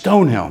wanted to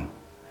stone him.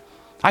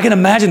 I can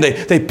imagine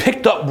they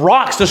picked up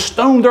rocks to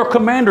stone their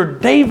commander,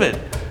 David.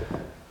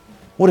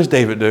 What does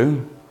David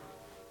do?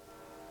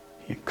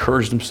 He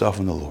encouraged himself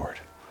in the Lord.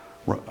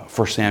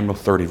 1 Samuel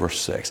 30, verse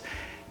 6.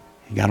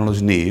 He got on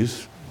his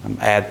knees. I'm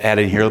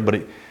adding here, but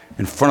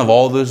in front of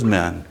all those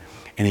men,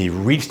 and he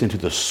reached into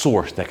the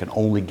source that can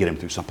only get him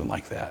through something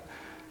like that.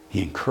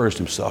 He encouraged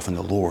himself in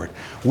the Lord.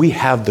 We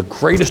have the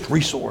greatest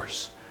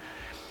resource.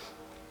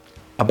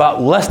 About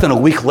less than a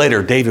week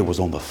later, David was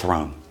on the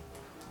throne.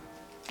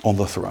 On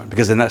the throne.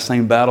 Because in that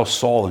same battle,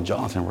 Saul and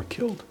Jonathan were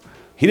killed.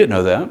 He didn't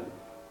know that.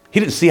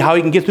 He didn't see how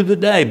he can get through the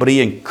day, but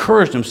he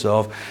encouraged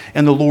himself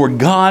in the Lord.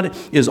 God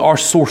is our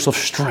source of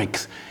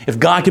strength. If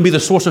God can be the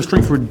source of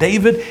strength for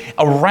David,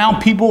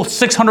 around people,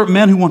 600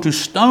 men who want to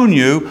stone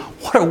you,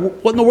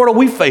 what in the world are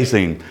we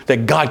facing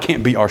that God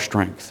can't be our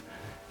strength?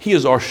 He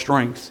is our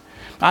strength.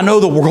 I know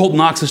the world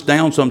knocks us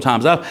down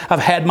sometimes. I've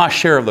had my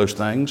share of those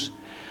things,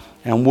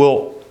 and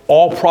we'll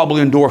all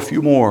probably endure a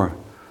few more.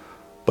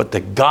 But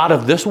the God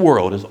of this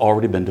world has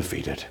already been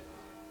defeated.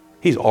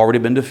 He's already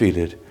been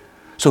defeated.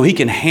 So He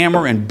can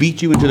hammer and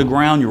beat you into the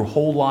ground your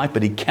whole life,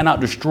 but He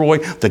cannot destroy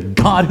the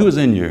God who is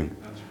in you.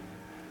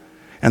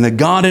 And the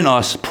God in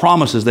us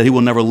promises that He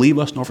will never leave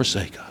us nor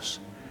forsake us.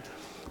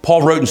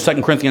 Paul wrote in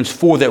 2 Corinthians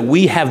 4 that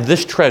we have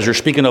this treasure,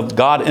 speaking of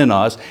God in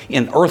us,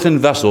 in earthen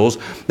vessels,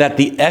 that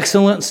the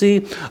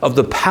excellency of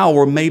the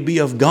power may be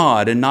of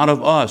God and not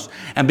of us.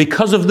 And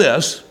because of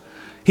this,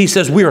 he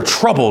says, we are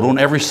troubled on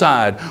every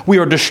side. We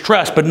are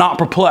distressed, but not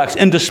perplexed.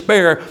 In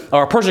despair,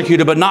 are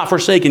persecuted, but not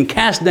forsaken.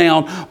 Cast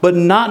down, but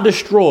not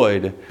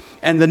destroyed.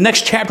 And the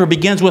next chapter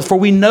begins with, for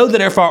we know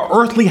that if our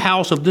earthly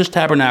house of this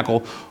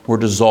tabernacle were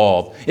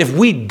dissolved, if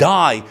we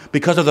die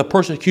because of the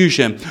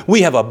persecution,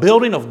 we have a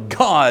building of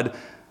God,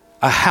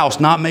 a house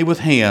not made with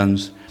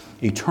hands,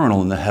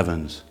 eternal in the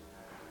heavens.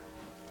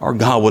 Our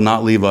God will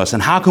not leave us.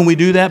 And how can we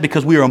do that?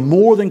 Because we are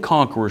more than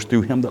conquerors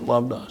through Him that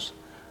loved us.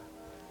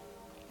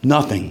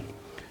 Nothing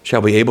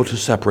shall be able to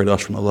separate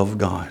us from the love of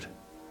God,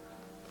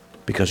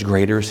 because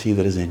greater is He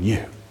that is in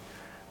you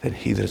than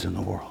he that is in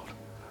the world.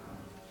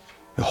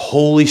 The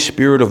Holy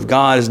Spirit of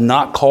God is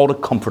not called a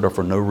comforter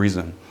for no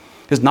reason.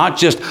 It's not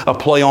just a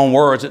play on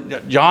words.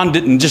 John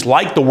didn't just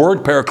like the word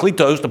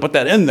parakletos to put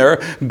that in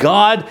there.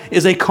 God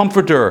is a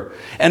comforter.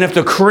 And if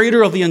the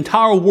creator of the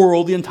entire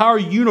world, the entire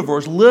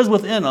universe lives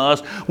within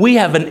us, we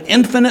have an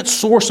infinite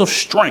source of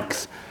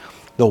strength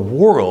the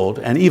world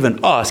and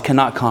even us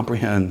cannot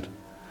comprehend.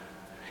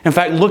 In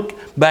fact, look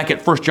back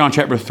at 1 John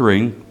chapter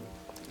 3.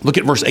 Look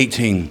at verse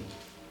 18.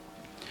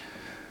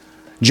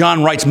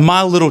 John writes,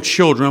 my little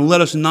children, let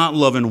us not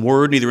love in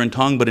word, neither in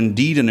tongue, but in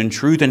deed and in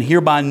truth. And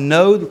hereby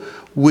know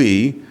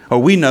we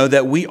know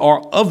that we are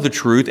of the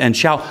truth and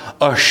shall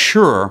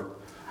assure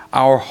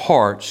our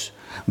hearts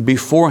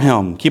before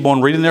Him. Keep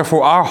on reading there. For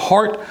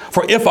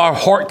if our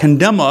heart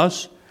condemn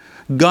us,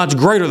 God's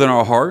greater than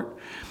our heart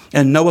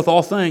and knoweth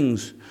all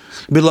things.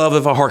 Beloved,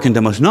 if our heart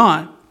condemn us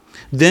not,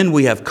 then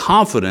we have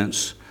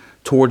confidence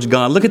towards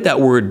God. Look at that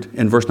word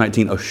in verse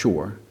 19,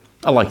 assure.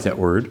 I like that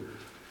word.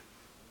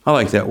 I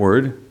like that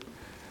word.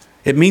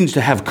 It means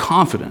to have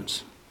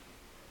confidence.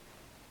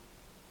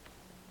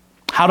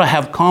 How to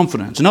have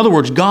confidence. In other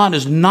words, God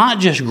is not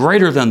just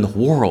greater than the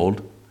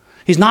world.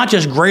 He's not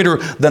just greater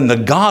than the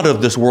God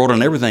of this world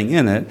and everything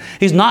in it.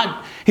 He's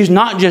not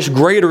just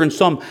greater in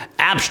some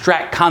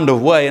abstract kind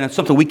of way, and it's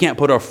something we can't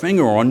put our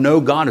finger on.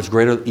 No, God is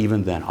greater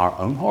even than our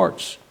own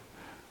hearts.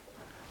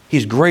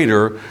 He's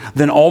greater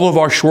than all of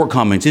our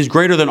shortcomings. He's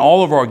greater than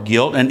all of our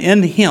guilt. And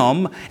in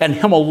Him, and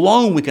Him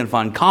alone, we can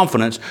find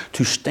confidence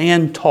to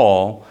stand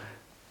tall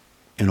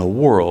in a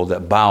world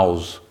that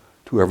bows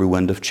to every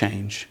wind of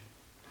change.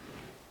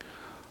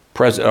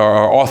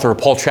 Our author,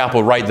 Paul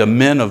Chappell, writes, the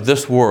men of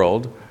this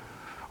world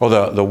or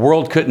the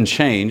world couldn't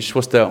change.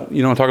 What's the,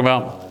 you know what I'm talking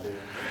about?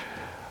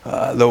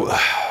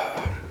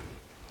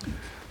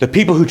 The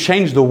people who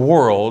change the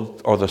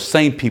world are the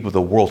same people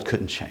the world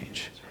couldn't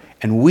change.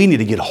 And we need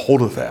to get a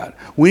hold of that.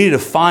 We need to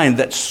find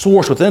that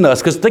source within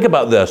us. Because think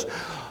about this.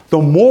 The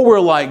more we're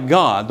like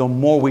God, the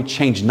more we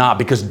change not,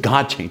 because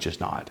God changes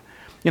not.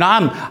 You know,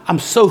 I'm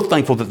so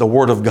thankful that the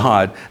Word of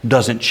God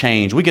doesn't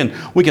change. We can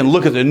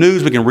look at the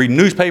news, we can read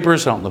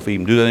newspapers. I don't know if we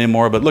even do that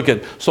anymore, but look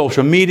at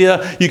social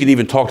media. You can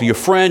even talk to your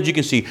friends. You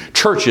can see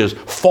churches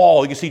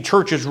fall. You can see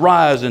churches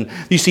rise, and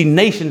you see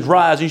nations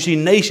rise, and you see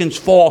nations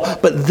fall.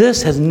 But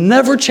this has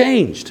never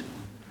changed.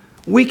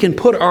 We can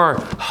put our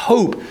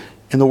hope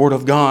in the Word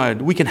of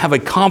God. We can have a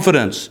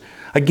confidence.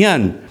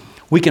 Again,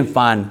 we can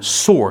find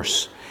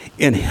source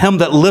in Him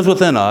that lives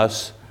within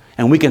us.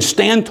 And we can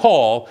stand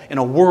tall in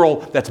a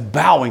world that's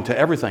bowing to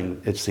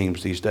everything, it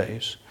seems, these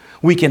days.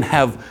 We can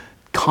have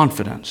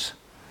confidence.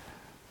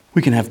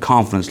 We can have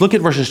confidence. Look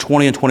at verses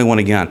 20 and 21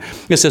 again.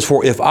 It says,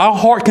 "For if our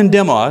heart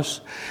condemn us,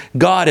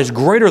 God is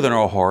greater than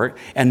our heart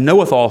and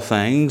knoweth all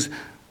things.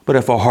 But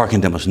if our heart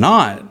condemn us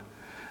not,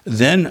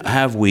 then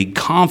have we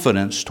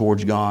confidence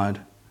towards God."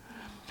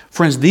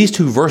 Friends, these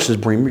two verses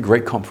bring me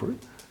great comfort.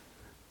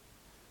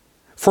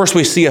 First,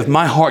 we see if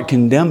my heart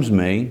condemns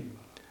me,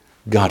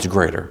 God's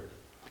greater.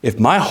 If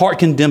my heart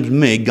condemns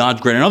me, God's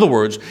greater. In other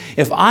words,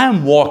 if I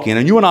am walking,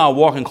 and you and I are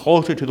walking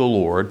closer to the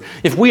Lord,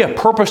 if we have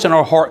purpose in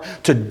our heart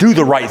to do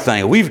the right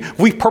thing,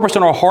 we've purpose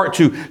in our heart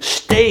to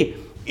stay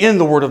in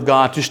the Word of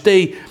God, to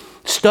stay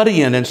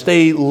studying and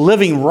stay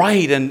living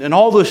right, and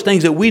all those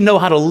things that we know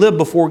how to live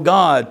before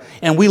God,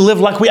 and we live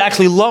like we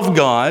actually love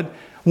God,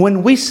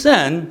 when we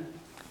sin,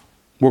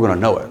 we're going to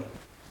know it.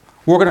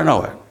 We're going to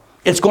know it.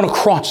 It's going to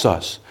cross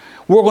us.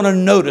 We're going to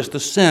notice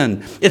the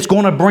sin. It's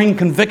going to bring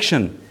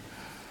conviction.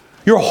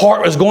 Your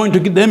heart is going to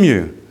condemn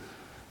you.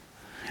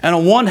 And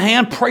on one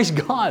hand, praise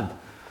God.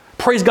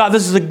 Praise God,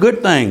 this is a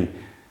good thing.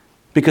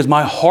 Because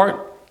my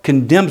heart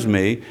condemns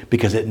me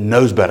because it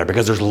knows better.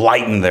 Because there's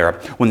light in there.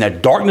 When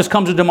that darkness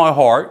comes into my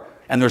heart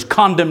and there's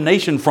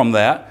condemnation from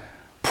that,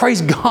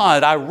 praise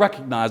God, I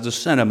recognize the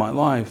sin in my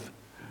life.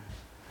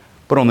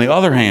 But on the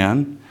other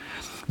hand,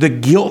 the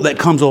guilt that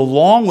comes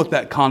along with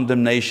that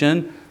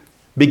condemnation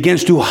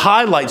begins to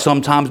highlight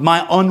sometimes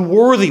my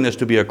unworthiness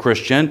to be a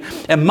Christian.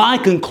 And my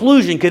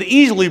conclusion could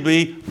easily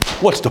be,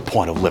 what's the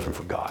point of living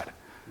for God?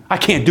 I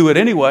can't do it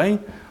anyway.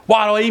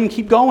 Why do I even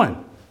keep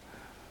going?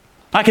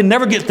 I can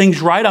never get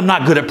things right. I'm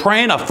not good at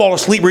praying. I fall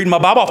asleep reading my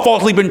Bible. I fall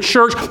asleep in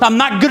church. I'm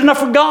not good enough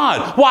for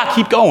God. Why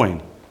keep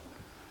going?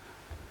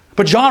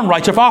 But John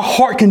writes, if our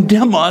heart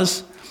condemn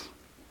us,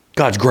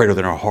 God's greater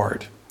than our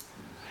heart.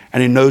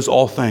 And He knows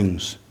all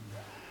things.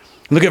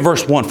 Look at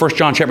verse 1, 1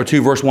 John chapter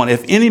 2, verse 1.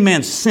 If any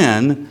man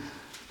sin,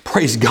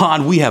 praise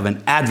God, we have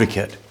an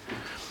advocate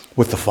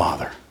with the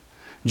Father,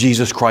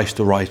 Jesus Christ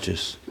the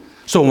righteous.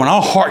 So when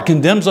our heart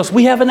condemns us,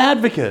 we have an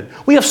advocate.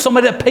 We have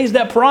somebody that pays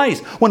that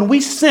price. When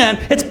we sin,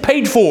 it's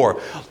paid for.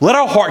 Let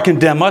our heart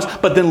condemn us,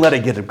 but then let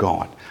it get it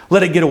gone.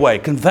 Let it get away.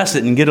 Confess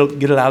it and get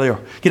it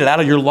out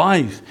of your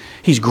life.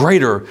 He's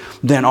greater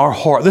than our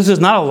heart. This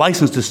is not a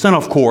license to sin,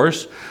 of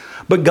course,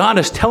 but God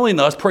is telling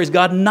us, praise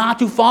God, not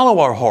to follow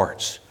our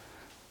hearts.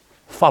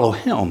 Follow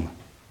Him.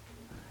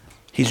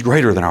 He's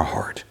greater than our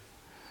heart.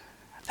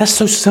 That's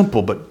so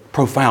simple but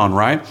profound,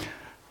 right?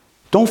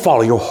 Don't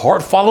follow your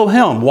heart. Follow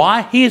Him.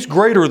 Why? He is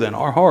greater than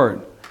our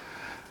heart.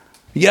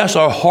 Yes,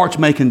 our hearts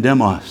may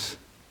condemn us.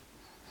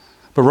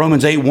 But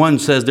Romans 8:1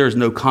 says there is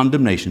no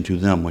condemnation to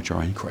them which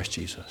are in Christ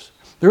Jesus.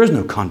 There is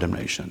no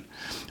condemnation.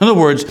 In other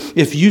words,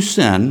 if you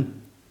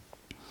sin,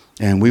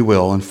 and we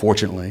will,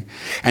 unfortunately,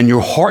 and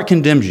your heart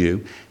condemns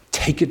you,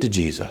 take it to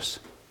Jesus.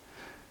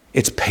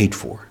 It's paid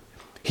for.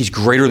 He's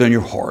greater than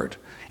your heart,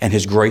 and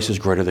His grace is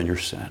greater than your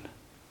sin.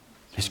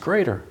 He's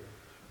greater.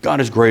 God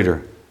is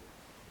greater.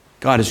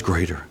 God is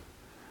greater.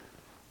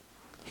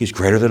 He's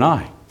greater than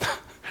I.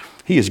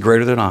 He is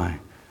greater than I.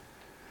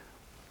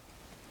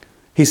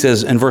 He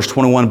says in verse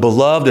 21,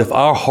 Beloved, if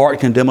our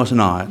heart condemn us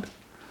not,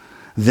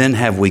 then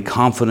have we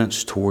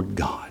confidence toward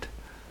God.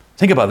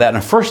 Think about that.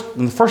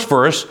 In the first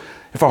verse,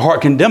 if our heart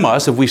condemn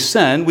us, if we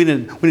sin, we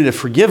need to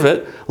forgive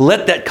it.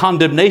 Let that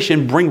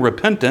condemnation bring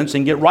repentance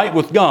and get right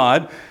with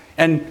God.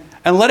 And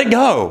let it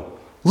go.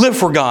 Live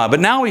for God. But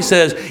now he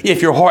says,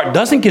 if your heart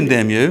doesn't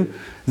condemn you,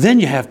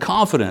 then you have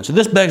confidence. And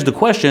this begs the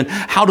question,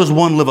 how does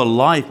one live a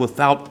life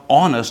without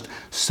honest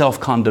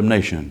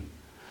self-condemnation?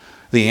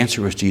 The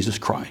answer is Jesus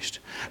Christ.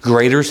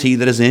 Greater is He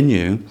that is in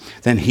you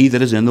than he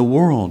that is in the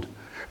world.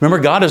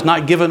 Remember, God has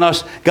not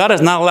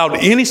allowed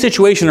any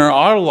situation in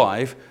our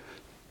life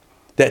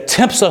that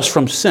tempts us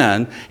from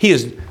sin. He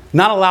has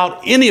not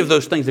allowed any of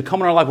those things to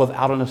come in our life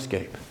without an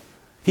escape.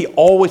 He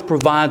always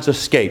provides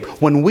escape.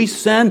 When we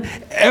sin,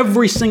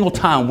 every single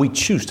time we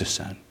choose to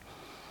sin.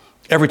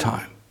 Every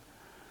time.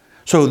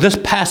 So this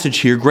passage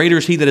here, greater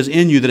is He that is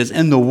in you that is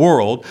in the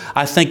world,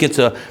 I think it's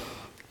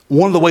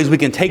one of the ways we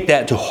can take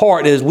that to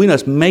heart is we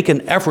must make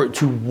an effort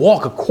to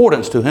walk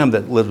accordance to Him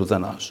that lives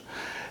within us.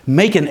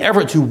 Make an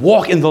effort to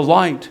walk in the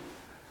light.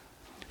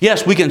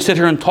 Yes, we can sit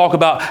here and talk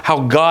about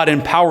how God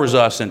empowers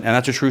us, and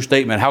that's a true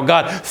statement, how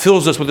God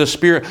fills us with His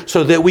Spirit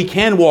so that we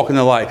can walk in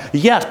the light.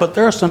 Yes, but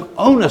there are some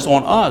onus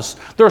on us.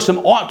 There are some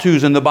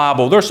ought-tos in the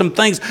Bible. There are some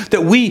things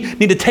that we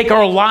need to take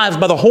our lives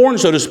by the horn,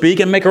 so to speak,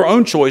 and make our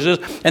own choices,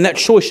 and that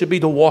choice should be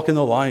to walk in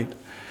the light,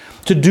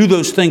 to do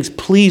those things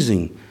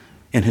pleasing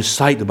in His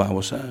sight, the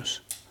Bible says.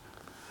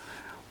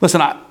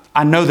 Listen,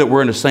 I know that we're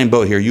in the same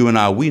boat here, you and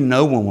I. We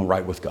know when we're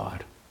right with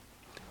God.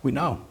 We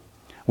know.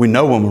 We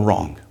know when we're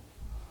wrong.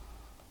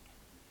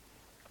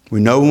 We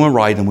know when we're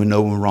right and we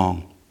know when we're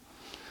wrong.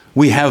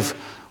 We have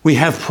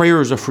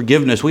prayers of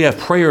forgiveness. We have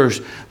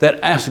prayers that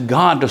ask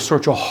God to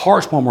search our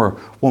hearts when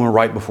we're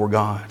right before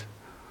God.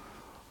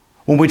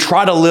 When we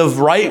try to live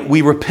right,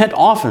 we repent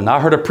often.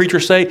 I heard a preacher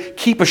say,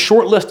 keep a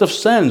short list of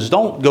sins.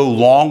 Don't go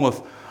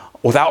long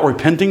without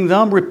repenting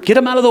them. Get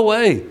them out of the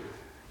way.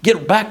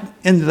 Get back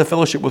into the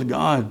fellowship with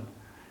God.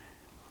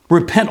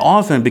 Repent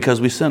often because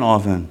we sin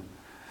often.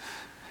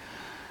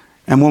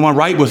 And when we're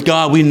right with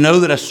God, we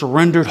know that a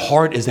surrendered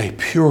heart is a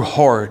pure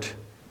heart.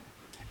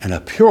 And a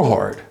pure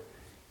heart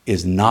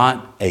is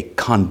not a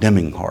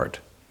condemning heart.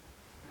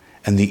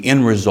 And the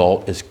end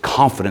result is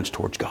confidence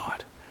towards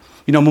God.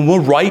 You know, when we're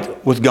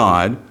right with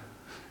God,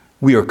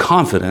 we are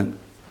confident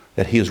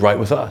that He is right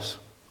with us.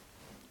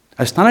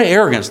 It's not an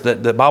arrogance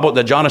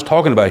that John is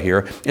talking about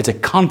here. It's a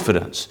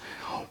confidence.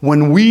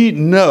 When we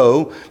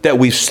know that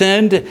we've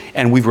sinned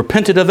and we've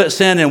repented of that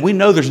sin and we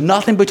know there's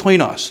nothing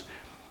between us,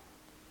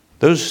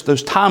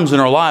 those times in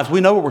our lives,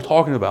 we know what we're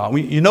talking about.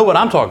 You know what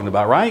I'm talking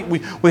about, right?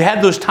 We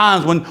had those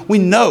times when we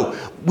know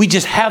we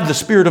just have the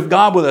Spirit of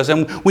God with us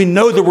and we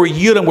know that we're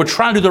yielding, we're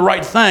trying to do the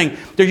right thing.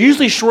 They're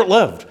usually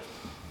short-lived.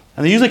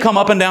 And they usually come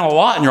up and down a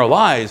lot in your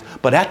lives.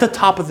 But at the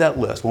top of that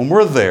list, when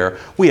we're there,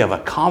 we have a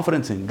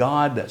confidence in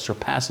God that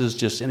surpasses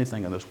just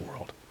anything in this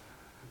world.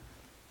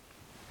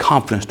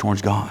 Confidence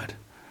towards God.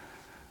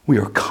 We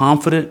are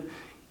confident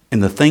in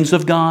the things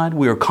of God.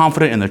 We are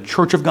confident in the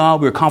church of God.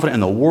 We are confident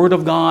in the Word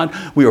of God.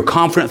 We are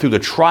confident through the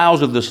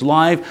trials of this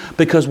life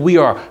because we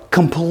are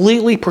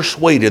completely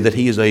persuaded that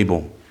He is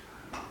able.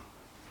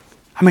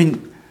 I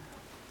mean,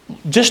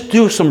 just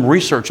do some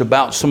research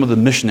about some of the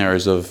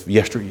missionaries of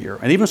yesteryear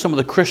and even some of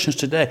the Christians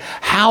today.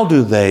 How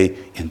do they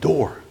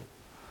endure?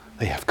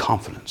 They have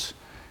confidence.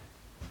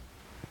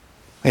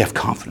 They have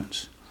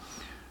confidence.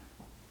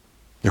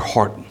 Their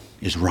heart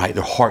is right.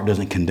 Their heart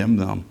doesn't condemn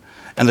them.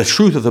 And the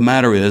truth of the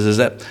matter is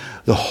that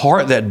the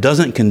heart that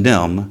doesn't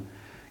condemn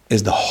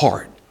is the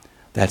heart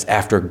that's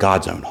after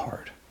God's own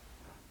heart.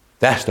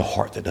 That's the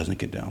heart that doesn't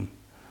condemn.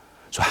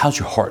 So how's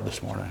your heart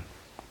this morning?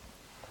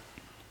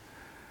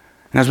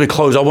 And as we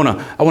close, I want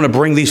to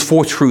bring these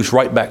four truths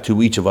right back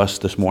to each of us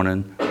this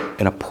morning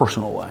in a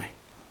personal way.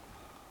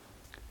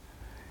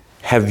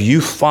 Have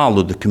you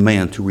followed the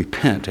command to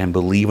repent and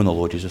believe in the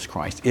Lord Jesus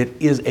Christ?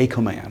 It is a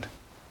command.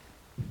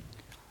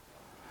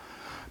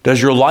 Does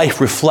your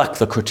life reflect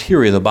the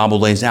criteria the Bible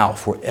lays out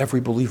for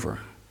every believer?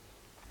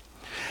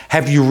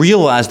 Have you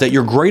realized that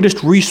your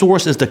greatest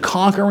resource is the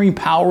conquering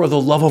power of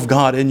the love of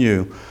God in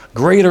you?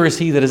 Greater is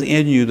He that is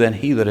in you than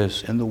he that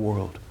is in the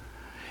world.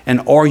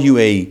 And are you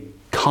a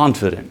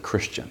confident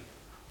Christian?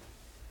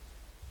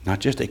 Not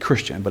just a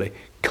Christian, but a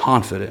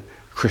confident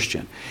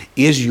Christian.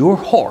 Is your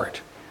heart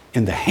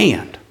in the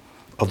hand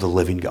of the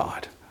living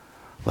God?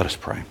 Let us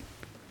pray.